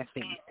when you have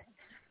faith.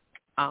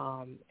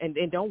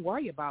 And don't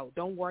worry about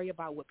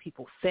what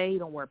people say.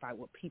 Don't worry about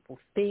what people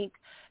think.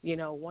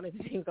 One of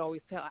the things I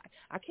always tell,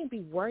 I can't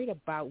be worried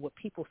about what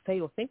people say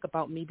or think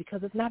about me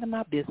because it's none of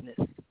my business.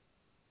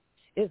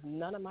 It's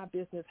none of my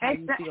business how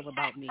you feel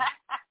about me.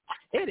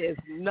 It is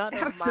none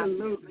of my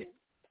business.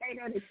 It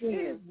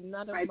is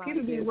none of my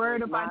people business. Be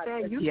worried about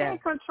that. You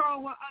can't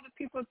control what other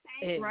people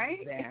think, right?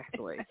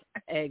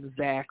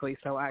 Exactly.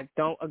 So I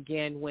don't.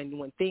 Again,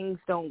 when things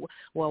don't.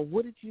 Well,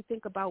 what did you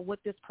think about what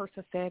this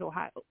person said or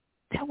how?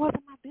 That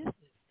wasn't my business.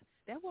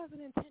 That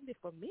wasn't intended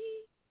for me.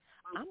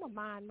 I'm going to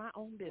mind my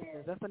own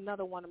business. That's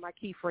another one of my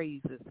key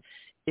phrases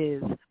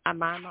is I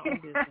mind my own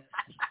business.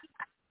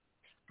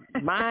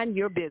 Mind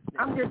your business.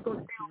 I'm just going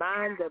to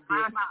mind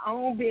my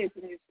own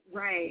business.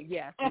 Right.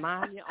 Yes.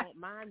 Mind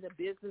the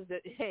business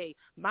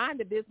mind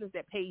the business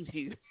that pays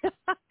you.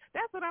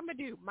 That's what I'm going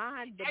to do.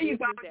 Mind the business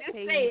that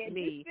pays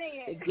me.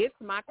 It gets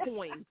my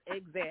coins.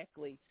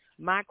 Exactly.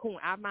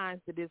 I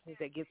mind the business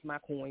that gets my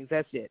coins.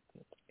 That's it.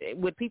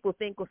 What people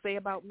think or say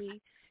about me,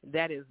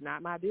 that is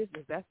not my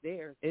business. That's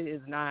theirs. It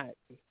is not.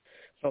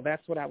 So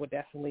that's what I would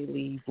definitely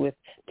leave with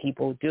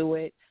people. Do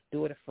it.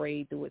 Do it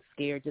afraid. Do it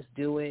scared. Just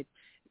do it.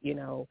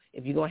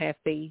 If you're going to have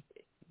faith,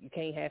 you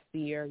can't have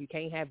fear. You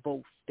can't have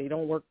both. They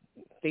don't work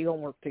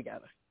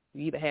together.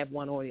 You either have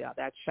one or the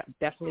other. I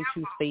definitely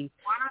choose faith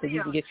so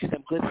you can get you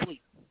some good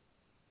sleep.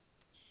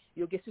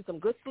 You'll get you some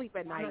good sleep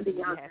at night if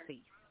you have faith.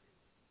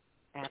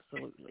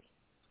 Absolutely.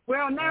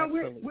 Well, now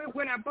we're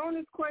with our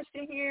bonus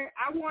question here.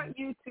 I want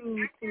you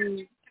to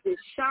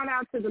shout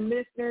out to the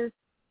listeners.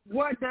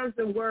 What does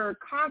the word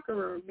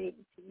conqueror mean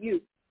to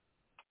you?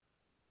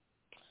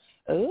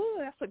 Oh,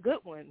 that's a good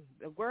one.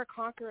 The word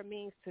conqueror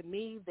means to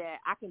me that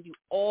I can do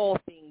all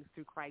things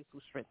through Christ who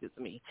strengthens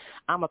me.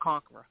 I'm a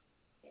conqueror.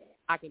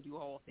 I can do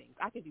all things.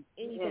 I can do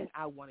anything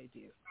I want to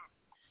do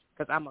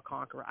because I'm a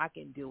conqueror. I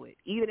can do it.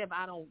 Even if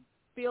I don't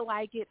feel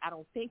like it, I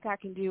don't think I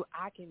can do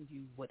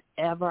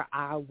whatever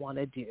I want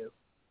to do.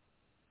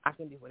 I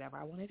can do whatever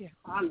I want to do.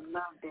 I love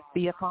that.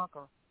 Be a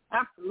conqueror.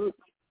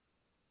 Absolutely.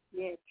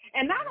 Yes.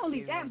 And not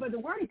only that, but the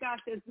Word of God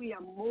says we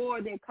are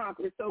more than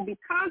conquerors. So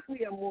because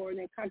we are more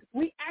than conquerors,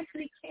 we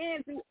actually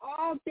can do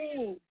all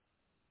things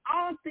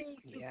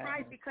through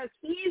Christ because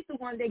He's the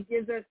one that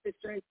gives us the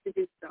strength to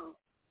do so.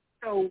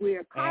 So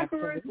we're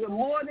conquerors, We're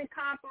more than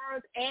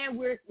conquerors, and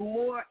we're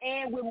more,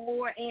 and we're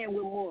more, and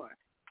we're more.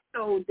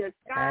 So the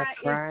sky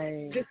is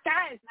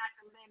not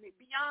the limit.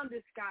 Beyond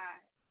the sky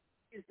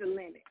is the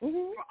limit.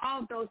 Mm-hmm. For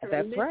all those who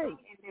are listening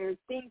and there's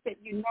things that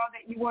you know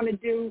that you want to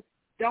do,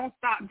 don't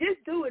stop.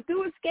 Just do it.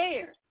 Do it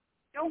scared.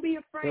 Don't be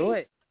afraid. Do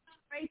it.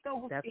 Faith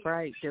over That's fear.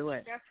 right. Do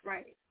it. That's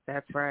right.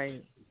 That's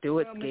right. Do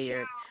it scared.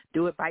 Michelle,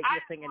 do it biting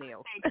your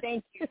fingernails.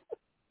 Thank you.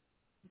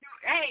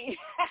 Hey.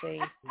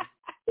 Thank you.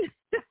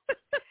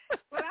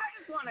 Well, I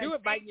just want to do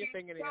it biting your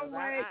fingernails. So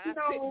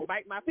I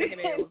bite my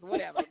fingernails,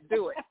 whatever.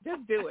 Do it.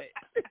 Just do it.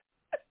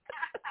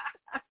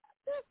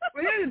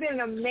 Well, this has been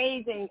an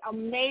amazing,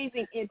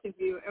 amazing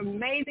interview,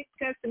 amazing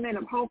testament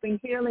of hope and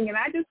healing, and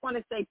I just want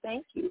to say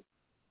thank you.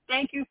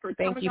 Thank you for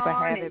coming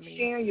on and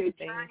sharing your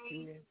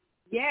journey.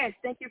 Yes,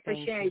 thank you for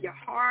sharing your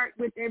heart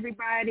with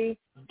everybody.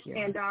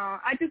 And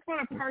I just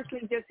want to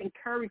personally just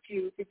encourage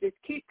you to just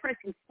keep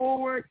pressing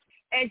forward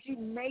as you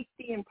make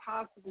the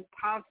impossible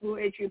possible,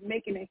 as you're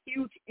making a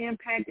huge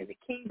impact in the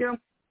kingdom.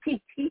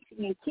 Keep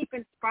teaching and keep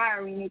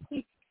inspiring and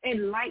keep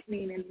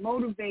enlightening and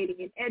motivating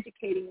and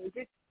educating and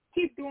just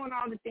keep doing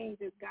all the things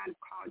that God has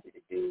called you to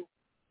do.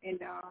 And,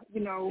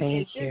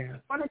 thank you. I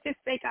want to just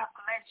say God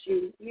bless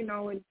you,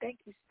 and thank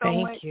you so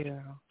much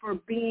for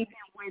being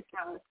here with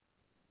us.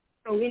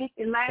 So any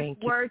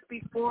last words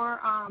before,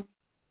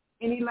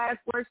 any last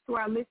words to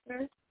our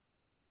listeners?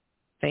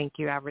 Thank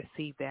you. I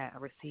received that. I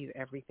received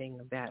everything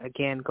of that.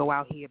 Again, go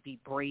out here, be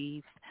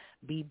brave,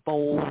 be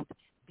bold,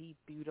 be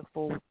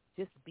beautiful.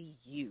 Just be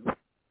you.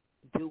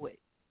 Do it.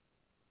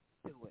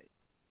 Do it.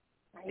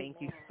 Amen. Thank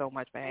you so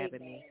much for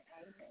having me.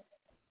 Amen.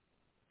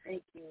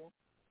 Thank you.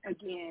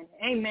 Again.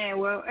 Amen.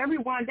 Well,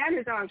 everyone, that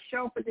is our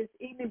show for this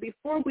evening.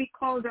 Before we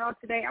close out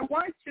today, I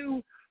want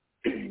to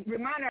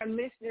remind our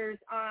listeners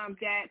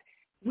that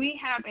we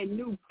have a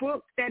new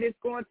book that is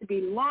going to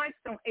be launched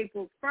on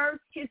April 1st,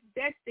 His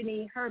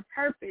Destiny, Her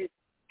Purpose,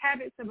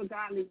 Habits of a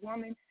Godly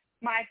Woman.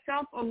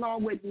 Myself,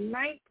 along with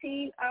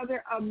 19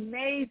 other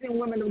amazing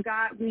women of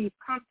God, we've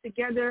come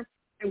together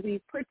and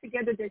we've put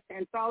together this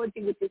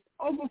anthology with this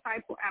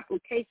oval-type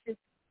application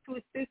to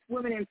assist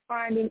women in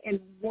finding and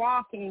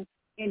walking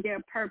in their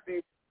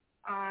purpose.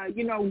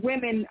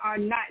 Women are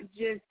not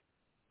just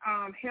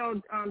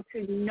held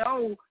to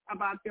know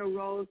about their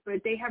roles, but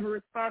they have a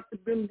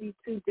responsibility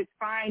to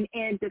define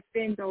and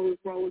defend those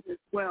roles as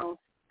well.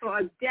 So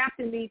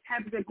adapting these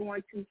habits are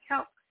going to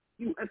help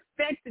you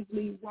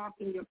effectively walk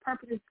in your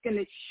purpose. It's going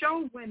to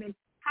show women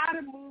how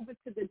to move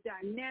into the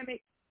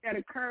dynamic that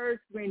occurs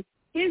when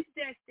his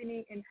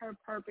destiny and her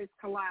purpose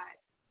collide.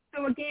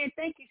 So again,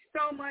 thank you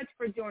so much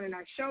for joining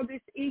our show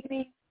this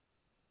evening.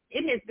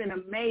 It has been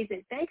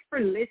amazing. Thanks for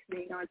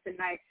listening on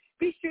tonight.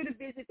 Be sure to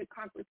visit the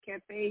Conquerors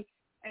Cafe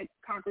at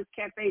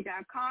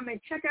conquerorscafe.com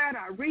and check out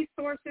our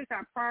resources,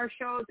 our prior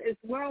shows, as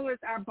well as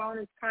our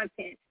bonus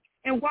content.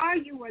 And while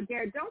you are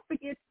there, don't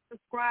forget to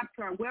subscribe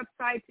to our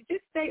website to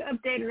just stay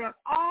updated on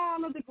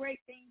all of the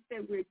great things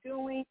that we're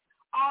doing,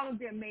 all of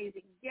the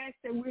amazing guests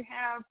that we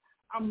have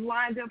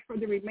lined up for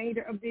the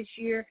remainder of this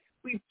year.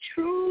 We've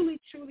truly,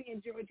 truly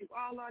enjoyed you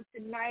all on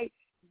tonight.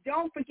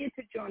 Don't forget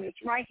to join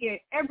us right here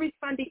every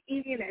Sunday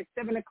evening at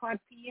 7 o'clock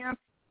p.m.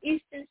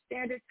 Eastern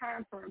Standard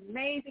Time for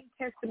amazing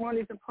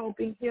testimonies of hope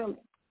and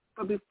healing.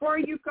 But before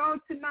you go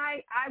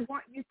tonight, I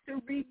want you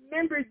to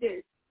remember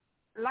this.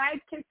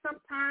 Life can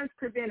sometimes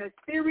prevent a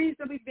series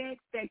of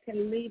events that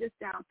can lead us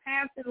down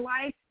paths in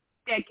life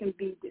that can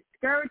be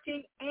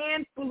discouraging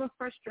and full of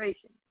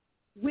frustration.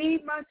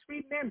 We must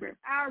remember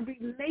our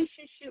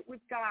relationship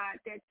with God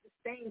that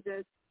sustains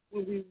us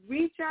when we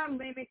reach our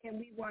limit and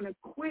we want to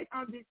quit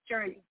on this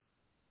journey.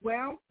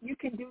 Well, you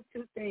can do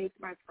two things,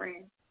 my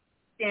friend.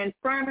 Stand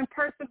firm and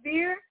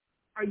persevere,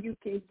 or you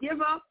can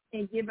give up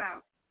and give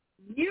out.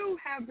 You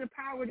have the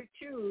power to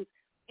choose,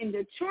 and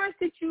the choice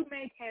that you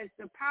make has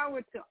the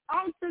power to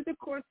alter the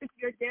course of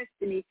your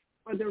destiny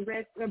for the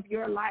rest of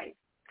your life.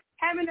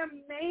 Have an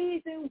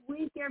amazing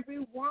week,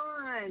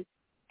 everyone.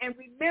 And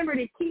remember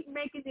to keep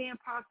making the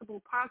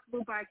impossible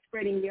possible by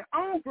spreading your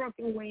own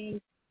broken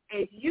wings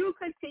as you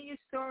continue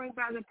soaring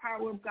by the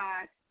power of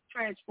God,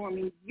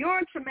 transforming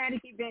your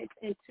traumatic events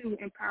into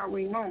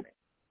empowering moments.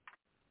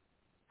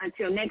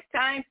 Until next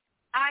time,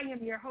 I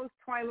am your host,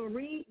 Twyla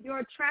Reed,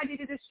 your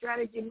Tragedy to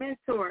Strategy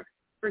mentor.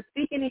 For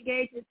speaking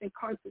engagements and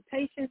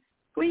consultations,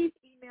 please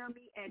email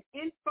me at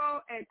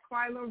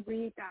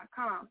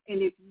info@twylareed.com.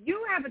 And if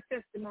you have a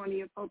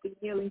testimony of hope and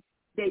healing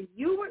that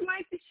you would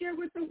like to share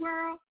with the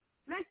world,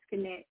 let's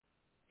connect.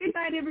 Good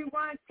night,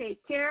 everyone.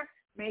 Take care.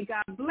 May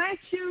God bless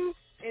you,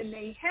 and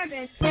may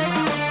heaven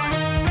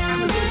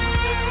have a good night.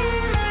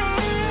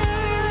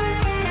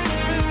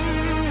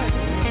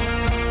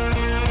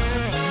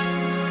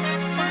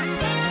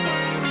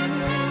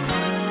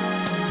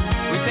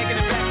 We're taking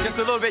it back just a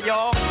little bit,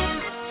 y'all.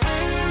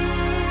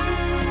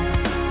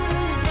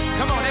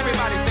 Come on,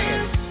 everybody sing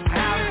it.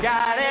 I've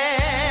got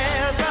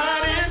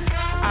evidence.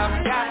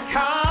 I've got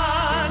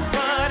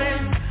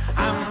confidence.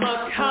 I'm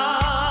a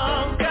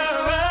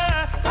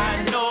conqueror.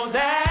 I know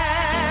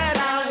that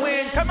I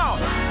win. Come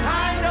on.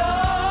 I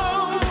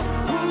know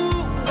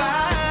who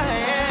I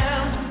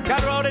am.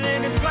 God wrote it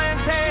in his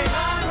plan. Say,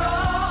 God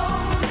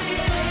wrote it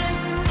in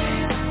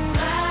his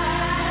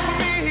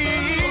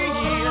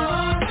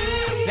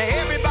plan. Now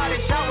everybody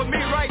shout with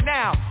me right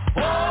now.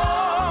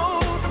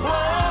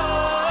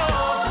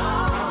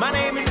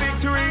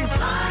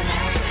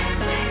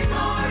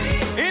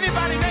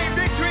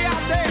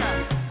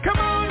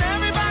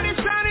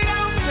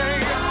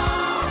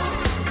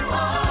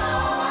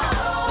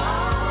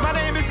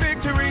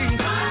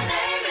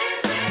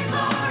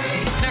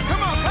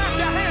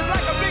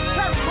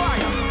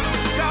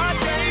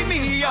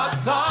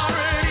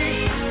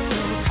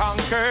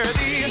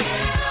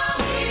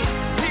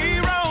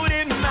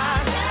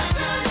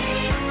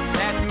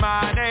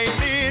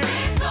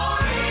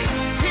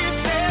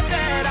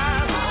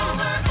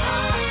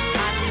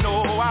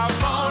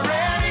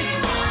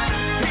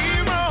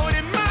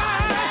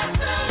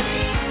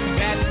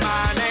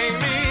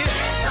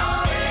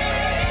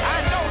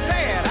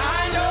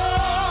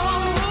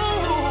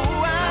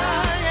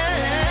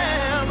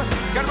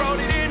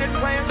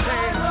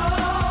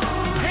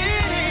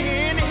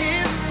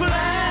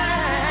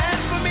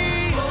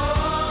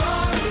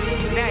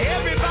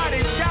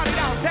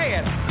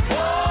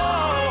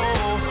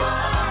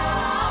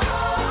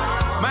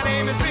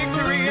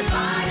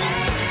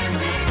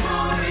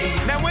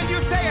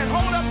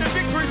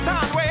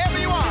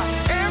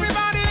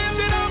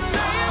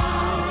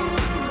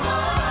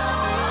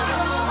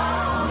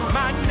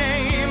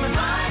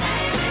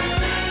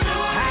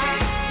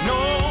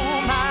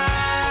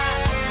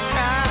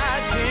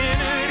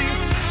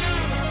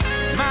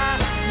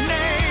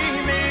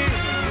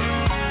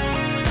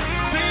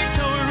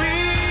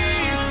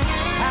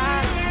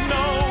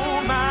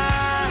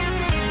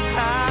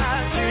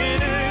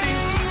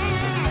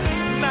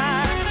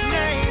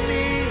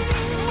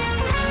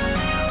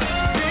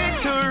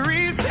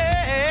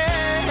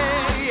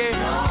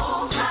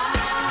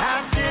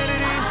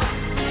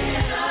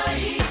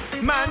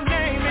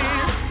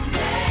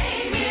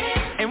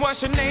 What's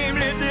your name?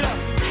 Lift it up.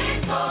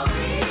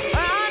 Victory.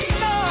 I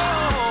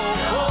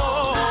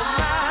know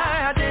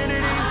my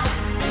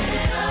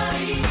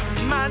identity.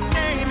 My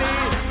name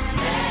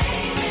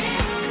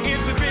is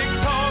the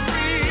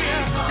victory.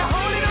 Now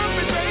hold it up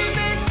and say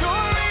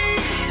victory.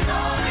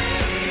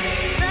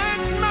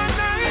 That's my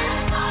name.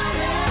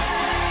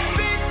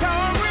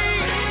 Victory.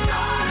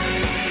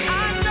 I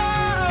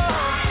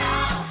know.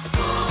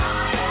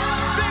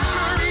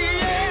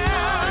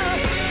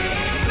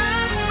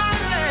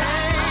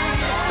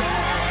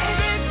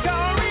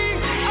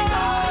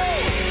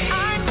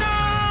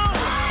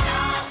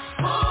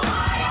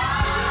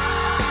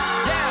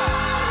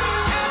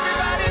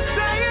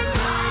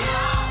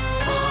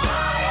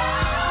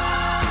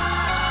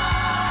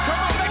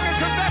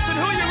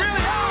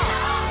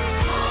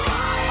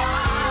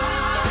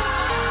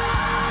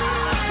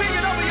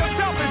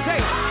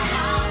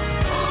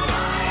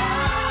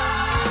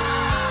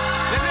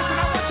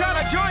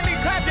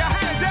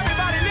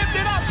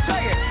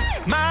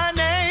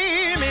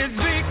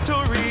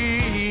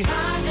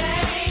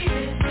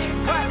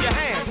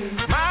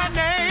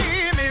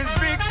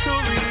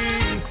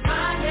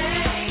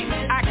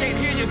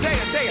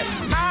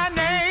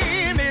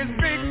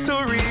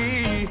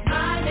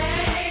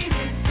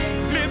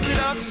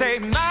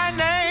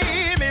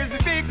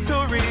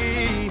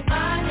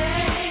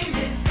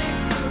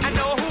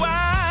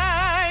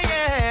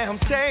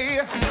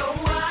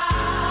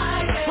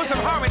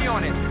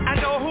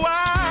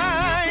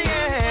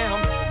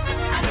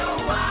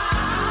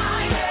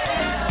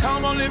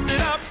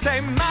 Say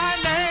my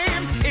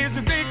name is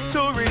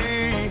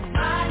victory.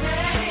 My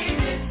name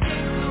is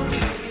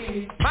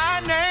victory. My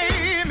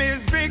name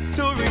is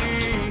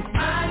victory.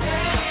 My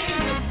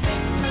name is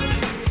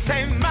victory.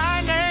 Say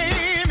my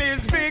name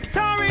is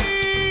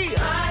victory.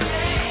 My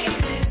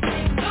name is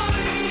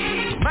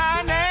victory.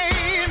 My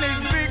name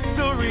is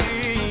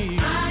victory.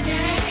 My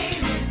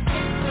name is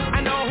victory.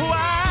 I know who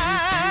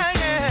I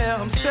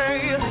am.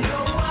 Say it.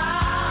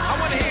 I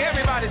want to hear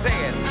everybody say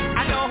it.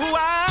 I know who I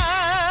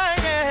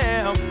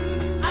am.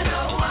 I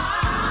know who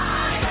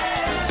I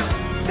am.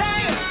 Say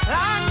it.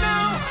 I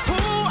know who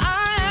I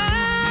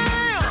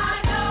am. I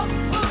know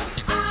who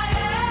I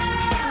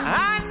am.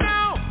 I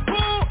know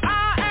who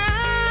I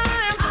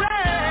am.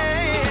 Say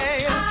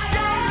it.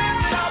 Don't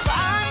lift up.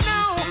 I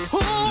know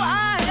who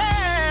I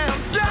am.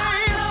 Say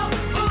it.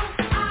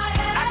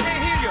 I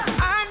can't hear you.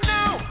 I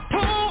know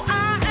who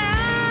I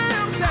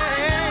am. Say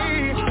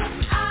it.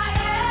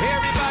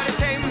 Everybody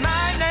say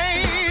my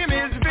name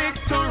is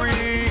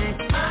victory.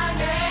 My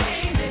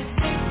name is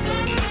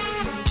victory.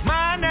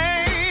 My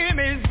name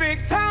is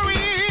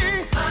victory.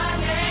 My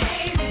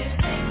name is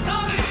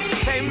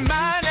victory. Say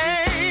my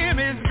name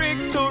is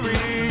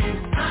victory.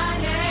 My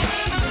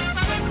name is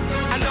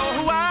victory. I know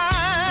who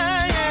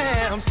I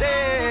am.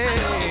 Say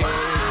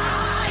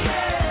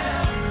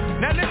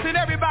now listen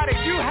everybody,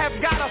 you have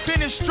got to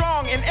finish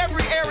strong in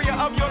every area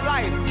of your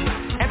life.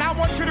 And I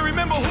want you to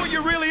remember who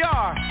you really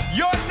are.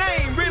 Your